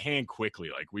get out of hand quickly.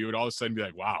 Like we would all of a sudden be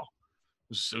like, wow,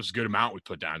 it was a good amount we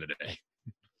put down today.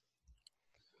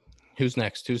 Who's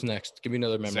next? Give me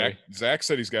another memory. Zach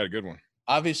said he's got a good one.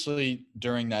 Obviously,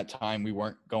 during that time, we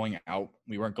weren't going out.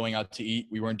 We weren't going out to eat.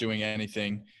 We weren't doing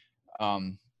anything.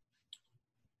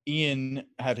 Ian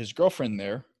had his girlfriend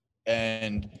there,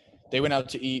 and they went out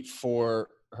to eat for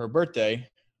her birthday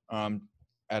at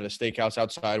a steakhouse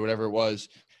outside, whatever it was.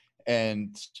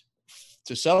 And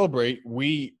to celebrate,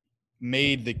 we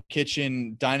made the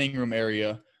kitchen dining room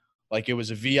area like it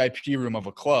was a VIP room of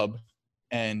a club.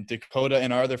 And Dakota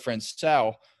and our other friend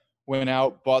Sal went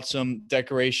out, bought some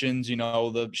decorations,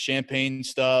 the champagne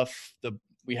stuff.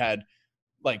 We had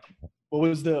like, what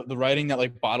was the writing that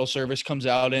like bottle service comes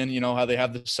out in, how they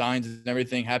have the signs and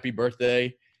everything, happy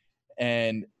birthday.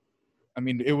 And I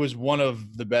mean, it was one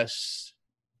of the best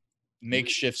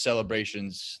makeshift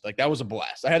celebrations. Like that was a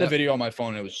blast. I had a video on my phone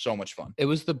and it was so much fun. It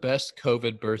was the best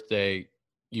COVID birthday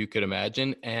you could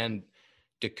imagine. And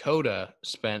Dakota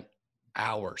spent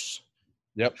hours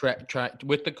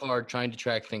with the card trying to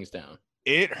track things down.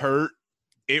 It hurt.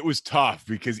 It was tough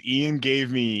because Ian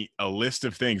gave me a list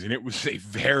of things, and it was a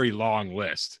very long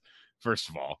list. First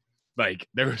of all, like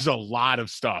there was a lot of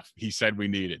stuff he said we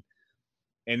needed.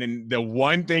 And then the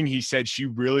one thing he said she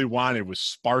really wanted was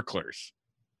sparklers.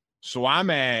 So I'm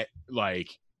at like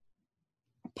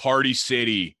Party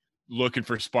City looking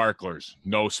for sparklers,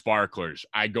 no sparklers.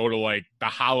 I go to like the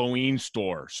Halloween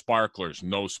store, sparklers,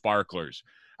 no sparklers.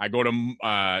 I go to,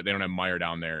 they don't have Meijer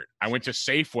down there. I went to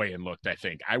Safeway and looked, I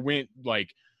think. I went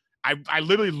like, I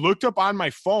literally looked up on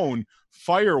my phone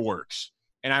fireworks,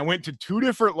 and I went to 2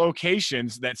 different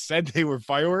locations that said they were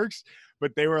fireworks,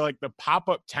 but they were like the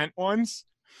pop-up tent ones,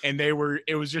 and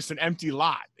it was just an empty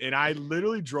lot. And I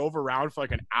literally drove around for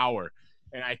like an hour,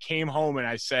 and I came home and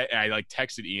I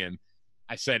texted Ian.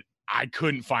 I said, I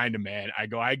couldn't find them, man.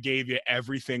 I gave you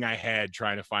everything I had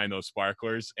trying to find those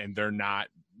sparklers, and they're not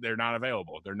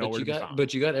available. They're nowhere to be found.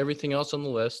 But you got everything else on the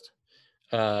list.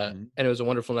 And it was a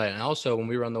wonderful night. And also when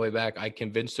we were on the way back, I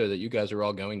convinced her that you guys were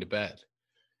all going to bed.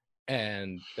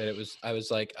 And that I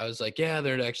was like, yeah,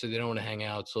 they don't want to hang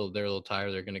out. So they're a little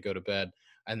tired. They're going to go to bed.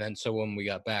 And then, so when we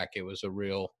got back, it was a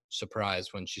real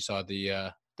surprise when she saw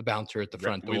the bouncer at the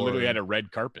front door. We literally had a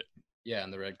red carpet. Yeah.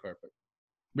 And the red carpet.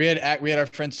 We had our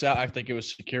friend Sal. I think it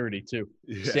was security too,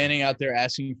 standing out there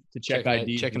asking to check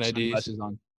IDs, checking IDs.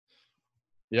 On.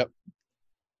 Yep.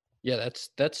 Yeah,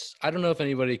 that's. I don't know if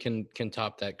anybody can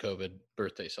top that COVID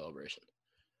birthday celebration.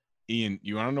 Ian,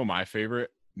 you want to know my favorite?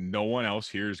 No one else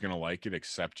here is gonna like it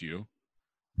except you.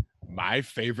 My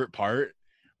favorite part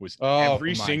was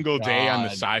every single day on the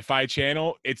Sci-Fi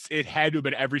Channel. It had to have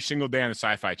been every single day on the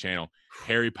Sci-Fi Channel.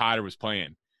 Harry Potter was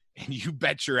playing. And you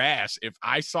bet your ass, if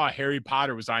I saw Harry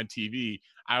Potter was on TV,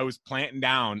 I was planting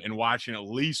down and watching at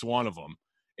least one of them.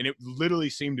 And it literally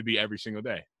seemed to be every single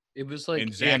day. It was like,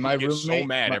 and Zach would get so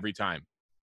mad every time.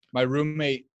 My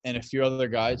roommate and a few other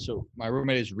guys. So my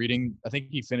roommate is reading. I think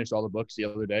he finished all the books the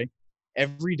other day.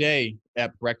 Every day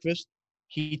at breakfast,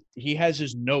 he has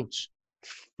his notes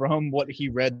from what he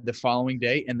read the following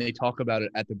day, and they talk about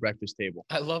it at the breakfast table.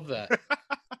 I love that.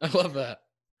 I love that.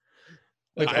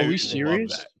 Like, are we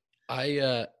serious?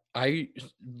 I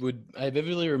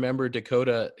vividly remember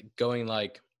Dakota going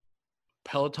like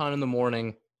Peloton in the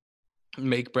morning,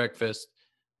 make breakfast,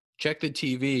 check the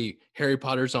TV, Harry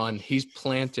Potter's on, he's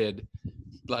planted.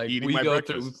 Like we go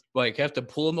through, like have to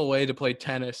pull him away to play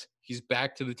tennis. He's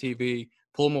back to the TV,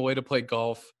 pull him away to play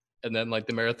golf, and then like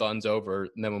the marathon's over.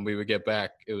 And then when we would get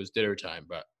back, it was dinner time.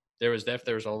 But there was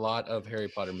a lot of Harry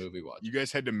Potter movie watching. You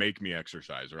guys had to make me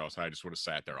exercise, or else I just would have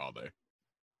sat there all day.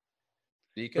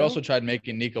 Nico? We also tried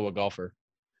making Nico a golfer.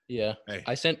 Yeah. Hey.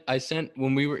 I sent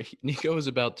when Nico was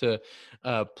about to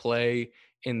play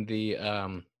in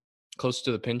the close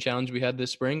to the pin challenge we had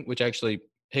this spring, which actually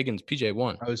Higgins PJ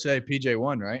won. I would say PJ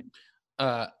won, right?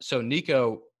 So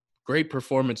Nico, great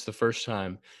performance the first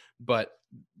time, but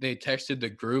they texted the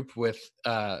group with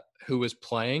who was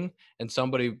playing, and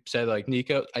somebody said like,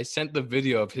 Nico, I sent the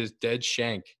video of his dead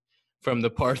shank from the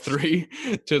par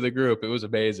 3 to the group. It was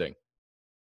amazing.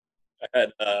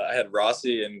 I had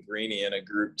Rossi and Greeny in a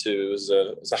group too.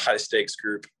 It was a high stakes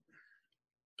group,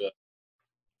 but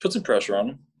put some pressure on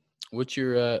them. What's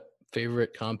your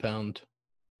favorite compound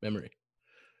memory?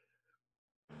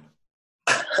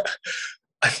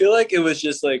 I feel like it was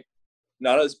just like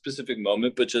not a specific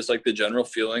moment, but just like the general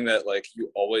feeling that like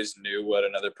you always knew what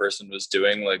another person was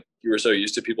doing. Like you were so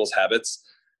used to people's habits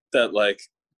that like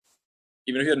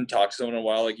even if you hadn't talked to someone in a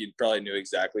while, like you probably knew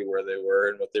exactly where they were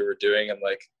and what they were doing. And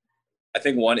like I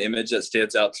think one image that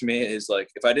stands out to me is like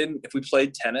if we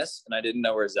played tennis and I didn't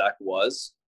know where Zach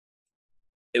was,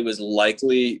 it was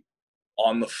likely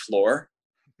on the floor,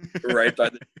 right by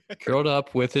the Curled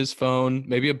up with his phone,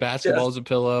 maybe a basketball as a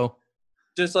pillow.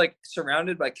 just like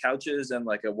surrounded by couches and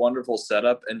like a wonderful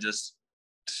setup and just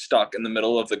stuck in the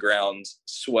middle of the ground,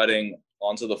 sweating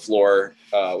onto the floor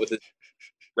with his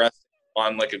resting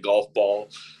on like a golf ball,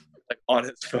 like on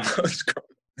his phone.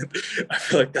 I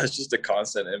feel like that's just a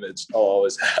constant image I'll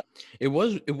always have. It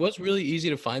was really easy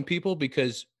to find people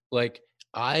because like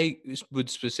I would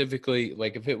specifically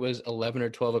like if it was 11 or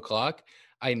 12 o'clock,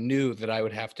 I knew that I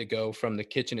would have to go from the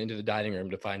kitchen into the dining room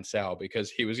to find Sal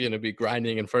because he was going to be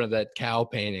grinding in front of that cow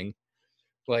painting.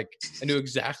 Like I knew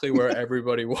exactly where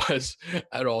everybody was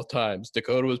at all times.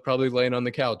 Dakota was probably laying on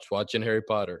the couch watching Harry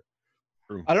Potter.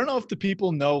 I don't know if the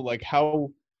people know like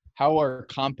how our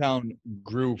compound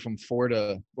grew from 4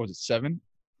 to what was it 7?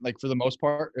 Like for the most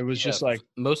part, it was just like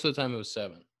most of the time it was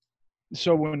 7.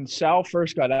 So when Sal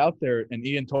first got out there and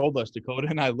Ian told us, Dakota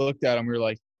and I looked at him, we were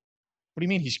like, what do you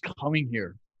mean he's coming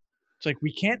here? It's like,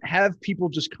 we can't have people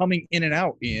just coming in and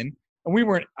out, Ian. And we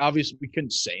weren't, obviously, we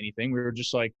couldn't say anything. We were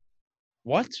just like,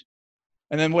 what?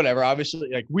 And then whatever, obviously,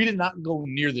 like, we did not go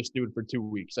near this dude for 2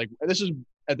 weeks. Like, this is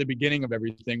at the beginning of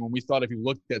everything when we thought if you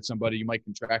looked at somebody, you might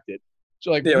contract it.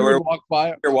 So, like, we would walk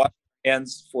by. You're washing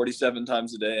hands 47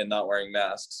 times a day and not wearing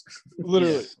masks.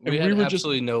 Literally. Yes. We had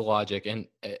absolutely no logic. And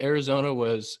Arizona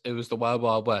it was the wild,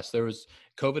 wild west.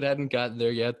 COVID hadn't gotten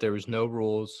there yet. There was no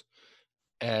rules.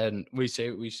 And we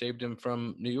saved him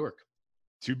from New York.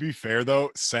 To be fair,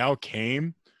 though, Sal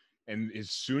came, and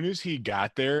as soon as he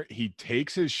got there, he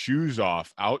takes his shoes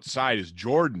off outside, his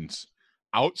Jordans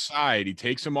outside. He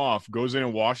takes them off, goes in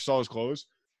and washes all his clothes.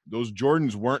 Those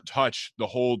Jordans weren't touched the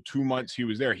whole 2 months he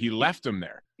was there. He left them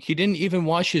there. He didn't even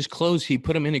wash his clothes. He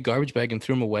put them in a garbage bag and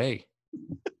threw them away.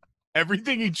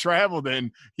 Everything he traveled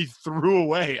in, he threw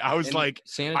away. I was like,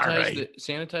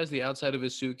 sanitize the outside of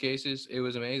his suitcases. It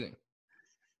was amazing.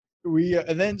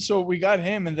 And then we got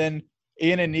him, and then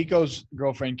Ian and Nico's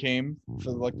girlfriend came for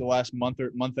like the last month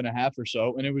and a half or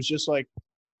so, and it was just like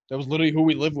that was literally who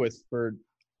we lived with for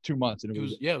 2 months, and it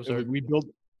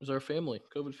was our family,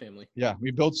 COVID family. Yeah,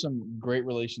 we built some great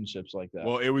relationships like that.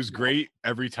 Well, it was great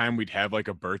every time we'd have like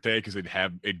a birthday because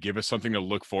it'd give us something to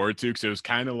look forward to because it was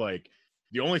kind of like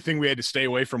the only thing we had to stay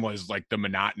away from was like the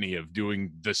monotony of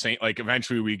doing the same. Like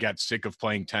eventually we got sick of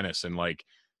playing tennis and like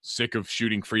sick of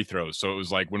shooting free throws. So it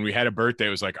was like when we had a birthday,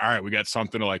 it was like, all right, we got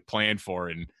something to like plan for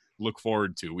and look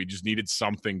forward to. We just needed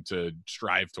something to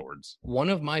strive towards. One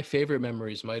of my favorite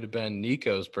memories might have been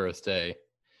Nico's birthday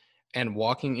and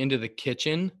walking into the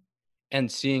kitchen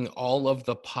and seeing all of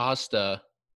the pasta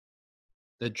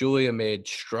that Julia made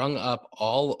strung up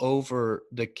all over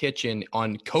the kitchen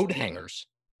on coat hangers.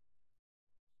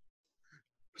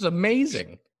 It was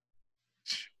amazing.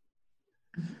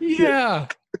 Yeah.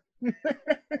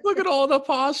 Look at all the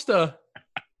pasta.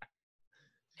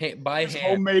 By hand.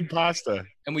 Homemade pasta.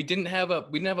 And we didn't have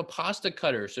a pasta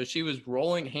cutter, so she was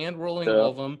hand rolling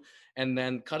all of them and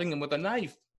then cutting them with a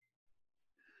knife.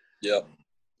 Yep.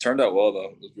 Turned out well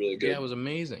though. It was really good. Yeah, it was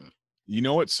amazing. You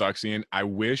know what sucks, Ian? I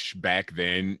wish back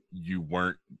then you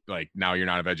weren't like now you're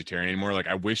not a vegetarian anymore. Like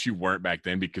I wish you weren't back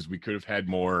then because we could have had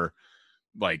more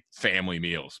like family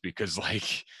meals because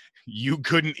like you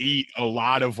couldn't eat a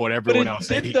lot of what everyone else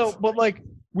ate. But like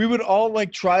we would all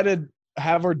like try to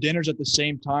have our dinners at the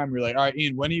same time. We're like, all right,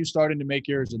 Ian, when are you starting to make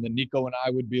yours? And then Nico and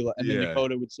I would be like, and then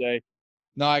Dakota would say,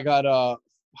 no, I got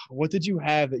what did you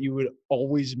have that you would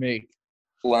always make?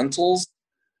 Lentils?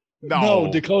 No,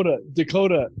 Dakota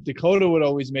would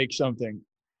always make something.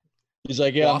 He's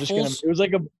like, yeah, waffles? I'm just gonna. It was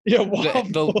like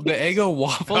waffles. The Eggo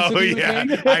waffles. Oh yeah,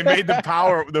 I made the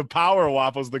power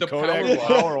waffles, the Kodak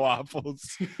power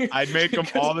waffles. I'd make them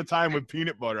all the time with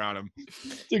peanut butter on them.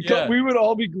 We would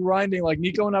all be grinding. Like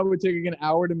Nico and I would take an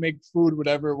hour to make food,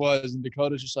 whatever it was, and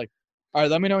Dakota's just like, all right,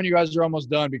 let me know when you guys are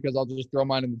almost done because I'll just throw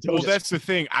mine in the toaster. Well, that's the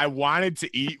thing. I wanted to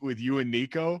eat with you and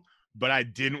Nico, but I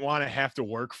didn't want to have to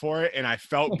work for it. And I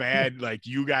felt bad, like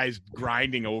you guys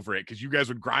grinding over it because you guys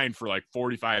would grind for like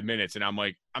 45 minutes. And I'm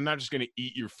like, I'm not just going to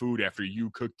eat your food after you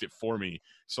cooked it for me.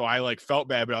 So I like felt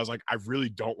bad, but I was like, I really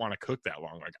don't want to cook that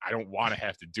long. Like, I don't want to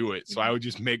have to do it. So I would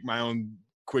just make my own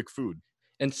quick food.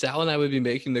 And Sal and I would be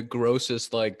making the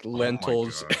grossest like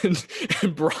lentils God.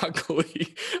 and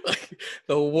broccoli, like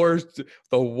the worst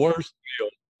meal,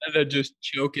 and then just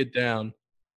choke it down.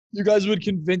 You guys would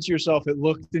convince yourself it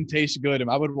looked and tasted good, and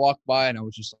I would walk by and I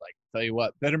was just like, tell you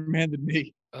what, better man than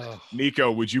me. Oh,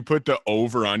 Nico, would you put the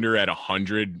over under at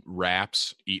 100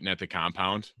 wraps eaten at the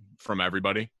compound from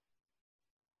everybody?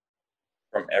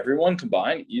 From everyone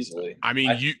combined, easily. I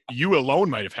mean, you alone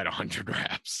might have had 100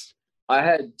 wraps. I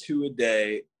had 2 a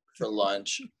day for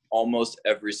lunch almost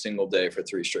every single day for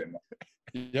 3 straight months.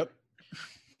 Yep.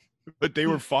 But they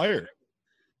were fire.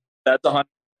 That's 100.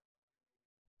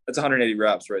 That's 180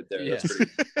 wraps right there. Yeah. That's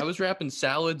pretty. I was wrapping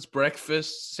salads,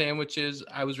 breakfast sandwiches.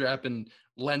 I was wrapping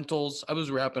lentils. I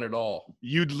was wrapping it all.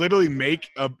 You'd literally make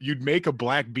a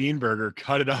black bean burger,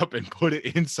 cut it up, and put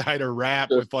it inside a wrap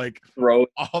with like Throw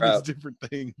all these different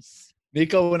things.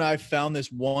 Nico and I found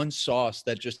this one sauce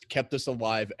that just kept us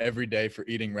alive every day for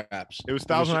eating wraps. It was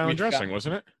Thousand Island dressing,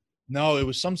 wasn't it? No, it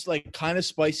was some like kind of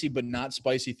spicy but not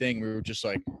spicy thing. We were just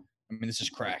like, I mean, this is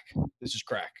crack. This is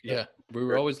crack. Yeah, we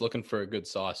were always looking for a good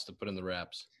sauce to put in the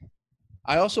wraps.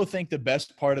 I also think the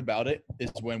best part about it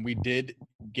is when we did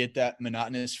get that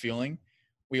monotonous feeling,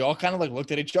 we all kind of like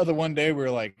looked at each other one day. We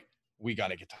were like, we got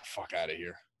to get the fuck out of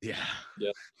here. Yeah.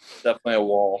 Definitely a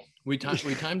wall. We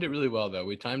timed it really well, though.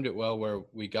 We timed it well where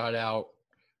we got out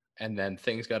and then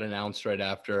things got announced right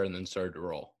after and then started to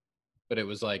roll. But it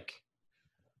was like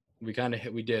we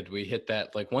hit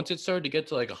that. Like once it started to get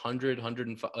to like 100,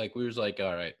 105, like we was like,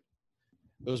 all right.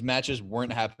 Those matches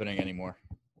weren't happening anymore.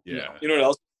 Yeah. You know what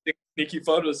else? Sneaky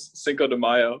fun was Cinco de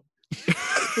Mayo.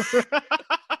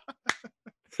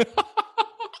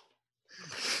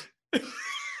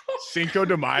 Cinco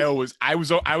de Mayo was I was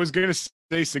gonna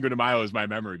say Cinco de Mayo is my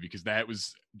memory because that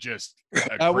was just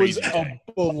That was a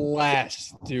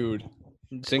blast, dude.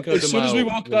 Cinco As de soon as we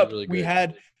Mayo woke was up, really we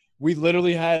great.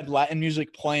 literally had Latin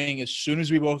music playing as soon as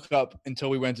we woke up until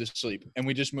we went to sleep, and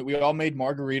we all made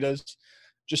margaritas,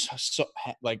 just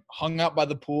like hung out by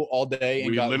the pool all day. And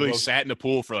we got literally roast- sat in the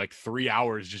pool for like 3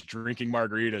 hours just drinking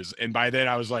margaritas, and by then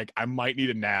I was like, I might need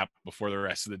a nap before the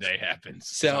rest of the day happens.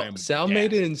 Sal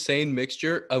made an insane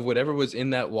mixture of whatever was in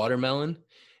that watermelon,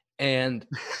 and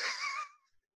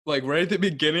like right at the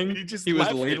beginning, he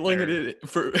was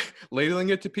ladling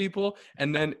it to people,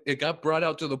 and then it got brought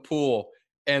out to the pool,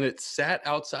 and it sat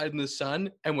outside in the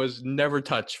sun and was never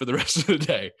touched for the rest of the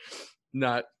day,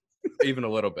 not even a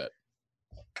little bit.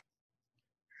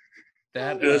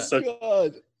 That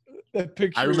God, that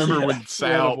picture. I remember is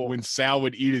incredible. when Sal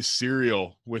would eat his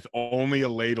cereal with only a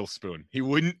ladle spoon. He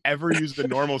wouldn't ever use the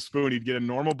normal spoon. He'd get a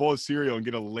normal bowl of cereal and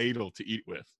get a ladle to eat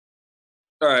with.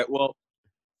 All right. Well,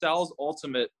 Sal's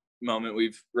ultimate moment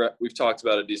we've talked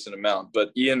about a decent amount,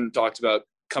 but Ian talked about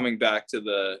coming back to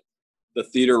the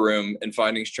theater room and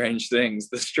finding strange things.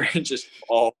 The strangest of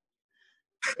all,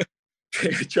 a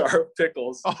jar of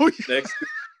pickles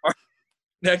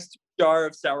next to a jar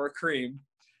of sour cream,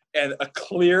 and a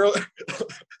clear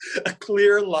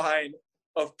line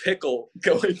of pickle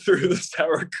going through the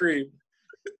sour cream.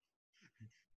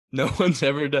 no one's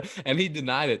ever done, and he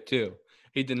denied it too.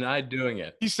 He denied doing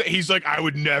it. He's like, I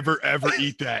would never ever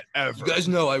eat that ever. You guys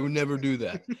know I would never do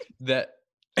that. That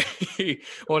he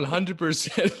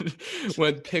 100%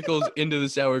 went pickles into the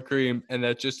sour cream, and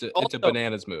that's just it's a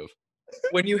bananas move.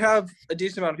 When you have a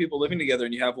decent amount of people living together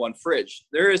and you have one fridge,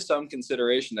 there is some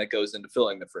consideration that goes into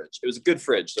filling the fridge. It was a good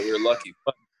fridge, so we were lucky.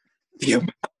 But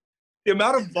the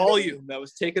amount of volume that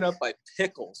was taken up by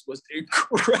pickles was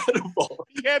incredible.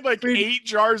 He had like 8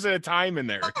 jars at a time in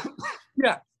there.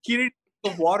 Yeah, he didn't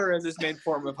have water as his main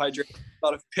form of hydration. A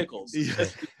lot of pickles as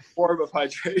his form of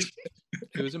hydration.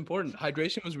 It was important.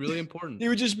 Hydration was really important. He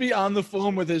would just be on the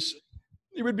phone with his.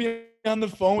 He would be on the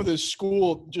phone with his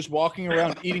school, just walking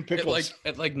around eating pickles.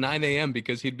 At like 9 a.m.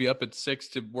 because he'd be up at 6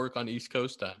 to work on East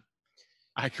Coast time.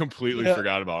 I completely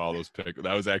forgot about all those pickles.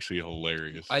 That was actually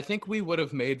hilarious. I think we would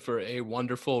have made for a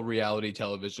wonderful reality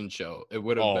television show. It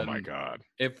would have been. Oh my God.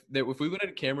 If we would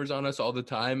have had cameras on us all the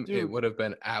time, Dude. it would have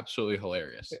been absolutely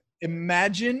hilarious.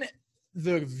 Imagine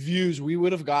the views we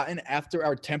would have gotten after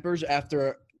our tempers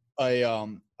after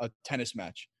a tennis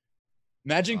match.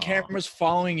 Imagine cameras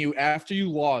following you after you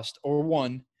lost or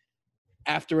won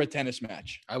after a tennis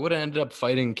match. I would have ended up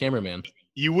fighting cameraman.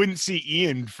 You wouldn't see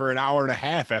Ian for an hour and a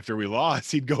half after we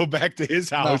lost. He'd go back to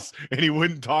his house and he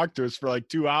wouldn't talk to us for like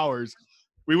 2 hours.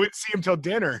 We wouldn't see him till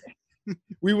dinner.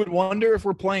 We would wonder if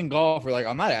we're playing golf. We're like,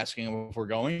 I'm not asking him if we're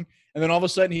going. And then all of a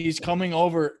sudden he's coming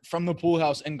over from the pool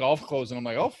house in golf clothes. And I'm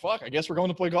like, oh, fuck, I guess we're going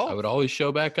to play golf. I would always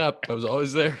show back up. I was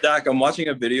always there. Zach, I'm watching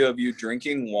a video of you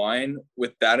drinking wine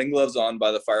with batting gloves on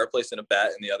by the fireplace and a bat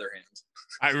in the other hand.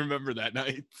 I remember that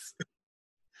night.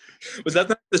 Was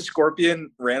that the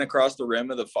scorpion ran across the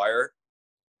rim of the fire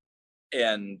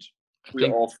and we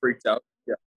all freaked out?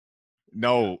 Yeah.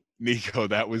 No, Nico,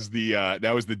 that was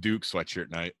the Duke sweatshirt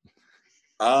night.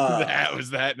 That was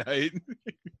that night.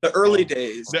 The early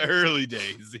days. The early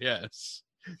days, yes.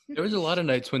 There was a lot of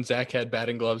nights when Zach had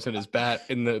batting gloves and his bat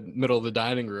in the middle of the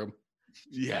dining room.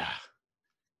 Yeah.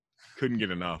 Couldn't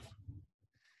get enough.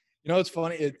 You know, it's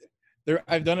funny.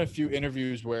 I've done a few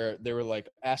interviews where they were like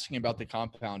asking about the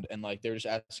compound and like they were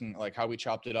just asking like how we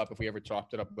chopped it up, if we ever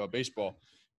chopped it up about baseball.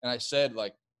 And I said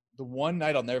like the one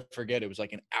night I'll never forget, it was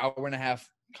like an hour and a half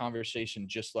conversation,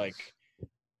 just like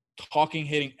talking,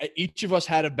 hitting. Each of us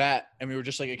had a bat and we were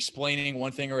just like explaining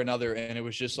one thing or another. And it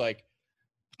was just like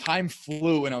time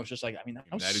flew. And I was just like, I mean, that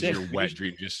is sick. your wet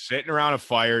dream. Just sitting around a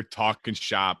fire, talking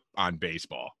shop on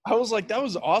baseball. I was like, that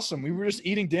was awesome. We were just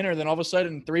eating dinner. Then all of a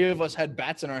sudden, three of us had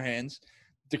bats in our hands.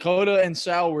 Dakota and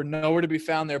Sal were nowhere to be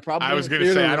found. They're probably. I was going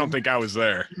to say, I don't think I was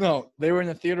there. No, they were in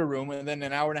the theater room, and then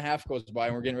an hour and a half goes by,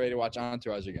 and we're getting ready to watch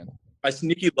Entourage again. I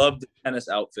sneaky loved the tennis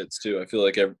outfits too. I feel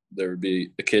like there would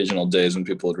be occasional days when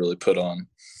people would really put on,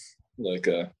 like,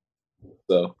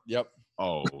 so. Yep.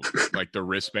 Oh, like the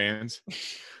wristbands.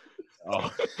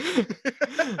 Oh.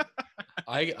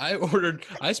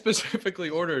 I specifically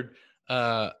ordered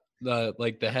the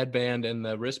headband and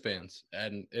the wristbands,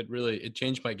 and it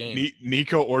changed my game.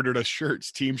 Nico ordered us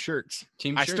shirts, team shirts.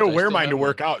 I Shirts, still wear mine to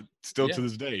work them. out to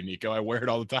this day, Nico. I wear it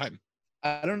all the time.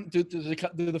 I don't do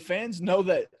the fans know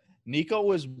that Nico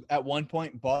was at one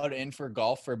point bought in for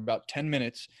golf for about 10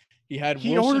 minutes.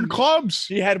 He ordered clubs.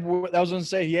 I was going to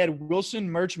say he had Wilson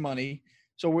merch money.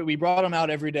 So we brought him out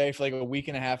every day for like a week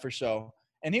and a half or so.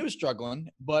 And he was struggling,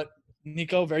 but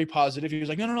Nico, very positive. He was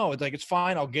like, no. It's like, it's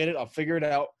fine. I'll get it. I'll figure it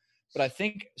out. But I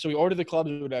think, so we ordered the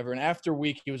clubs or whatever. And after a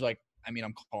week, he was like, I mean,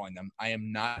 I'm calling them. I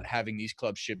am not having these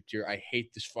clubs shipped here. I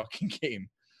hate this fucking game.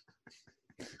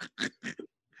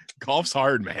 Golf's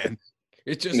hard, man.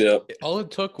 It's just all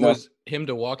it took was him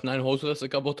to walk 9 holes with us a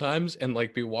couple times and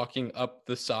like be walking up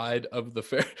the side of the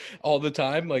fair all the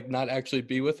time, like not actually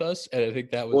be with us. And I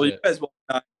think that was it. You guys walked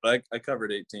 9, but I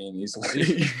covered 18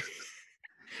 easily.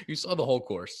 You saw the whole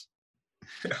course.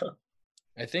 Yeah.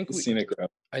 I think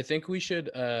we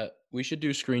should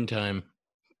do screen time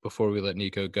before we let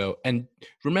Nico go. And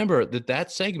remember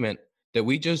that segment that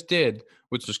we just did,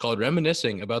 which was called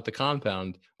Reminiscing About the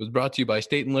Compound, was brought to you by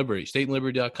State and Liberty.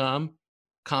 StateandLiberty.com,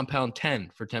 compound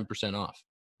 10 for 10% off.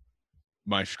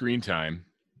 My screen time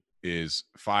is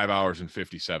 5 hours and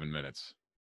 57 minutes.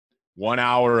 1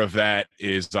 hour of that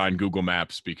is on Google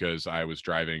Maps because I was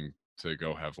driving to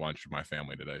go have lunch with my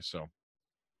family today. So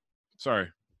sorry,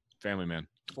 family man.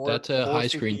 That's a high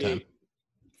screen time.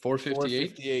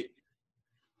 4:58.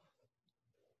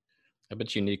 I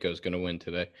bet you Nico's going to win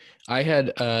today. I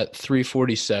had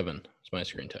 3:47 is my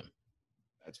screen time.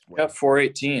 I got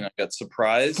 4:18. I got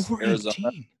surprise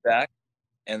Arizona back,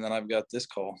 and then I've got this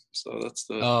call. So that's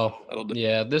that'll do.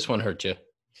 Yeah, this one hurt you.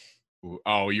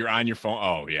 Oh, you're on your phone.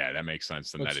 Oh, yeah, that makes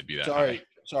sense. Then that'd be that.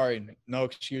 Sorry, no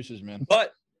excuses, man.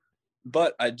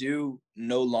 But I do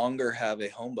no longer have a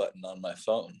home button on my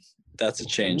phone. That's a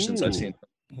change since I've seen.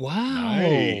 Wow.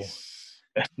 Nice.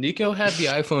 Nico had the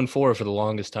iPhone 4 for the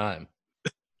longest time.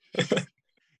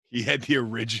 He had the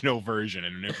original version,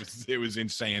 and it was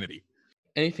insanity.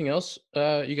 Anything else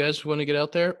you guys want to get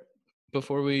out there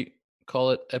before we call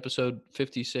it episode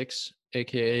 56,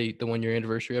 aka the 1-year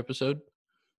anniversary episode?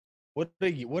 What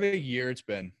a year it's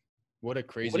been. What a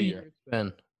crazy year it's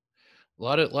been. A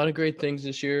lot of great things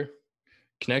this year.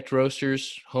 Connect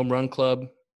Roasters, Home Run Club,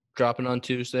 dropping on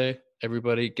Tuesday.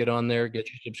 Everybody get on there, get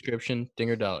your subscription.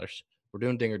 Dinger Dollars. We're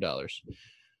doing Dinger Dollars.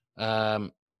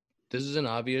 This is an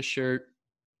obvious shirt.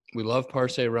 We love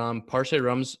Parse Rum. Parse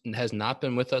Rums has not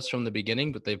been with us from the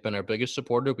beginning, but they've been our biggest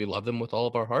supporter. We love them with all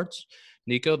of our hearts.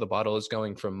 Nico, the bottle is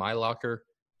going from my locker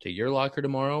to your locker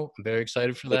tomorrow. I'm very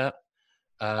excited for that.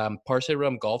 Parse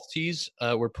Rum golf tees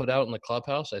were put out in the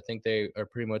clubhouse. I think they are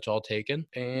pretty much all taken.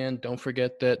 And don't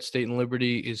forget that State and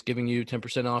Liberty is giving you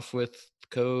 10% off with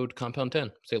code compound10,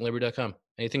 stateandliberty.com.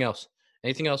 Anything else?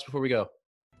 Anything else before we go?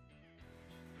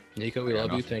 Nico, we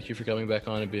love you. Thank you for coming back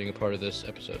on and being a part of this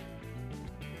episode.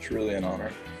 Truly an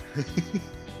honor.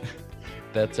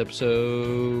 That's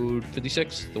episode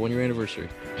 56, the 1-year anniversary.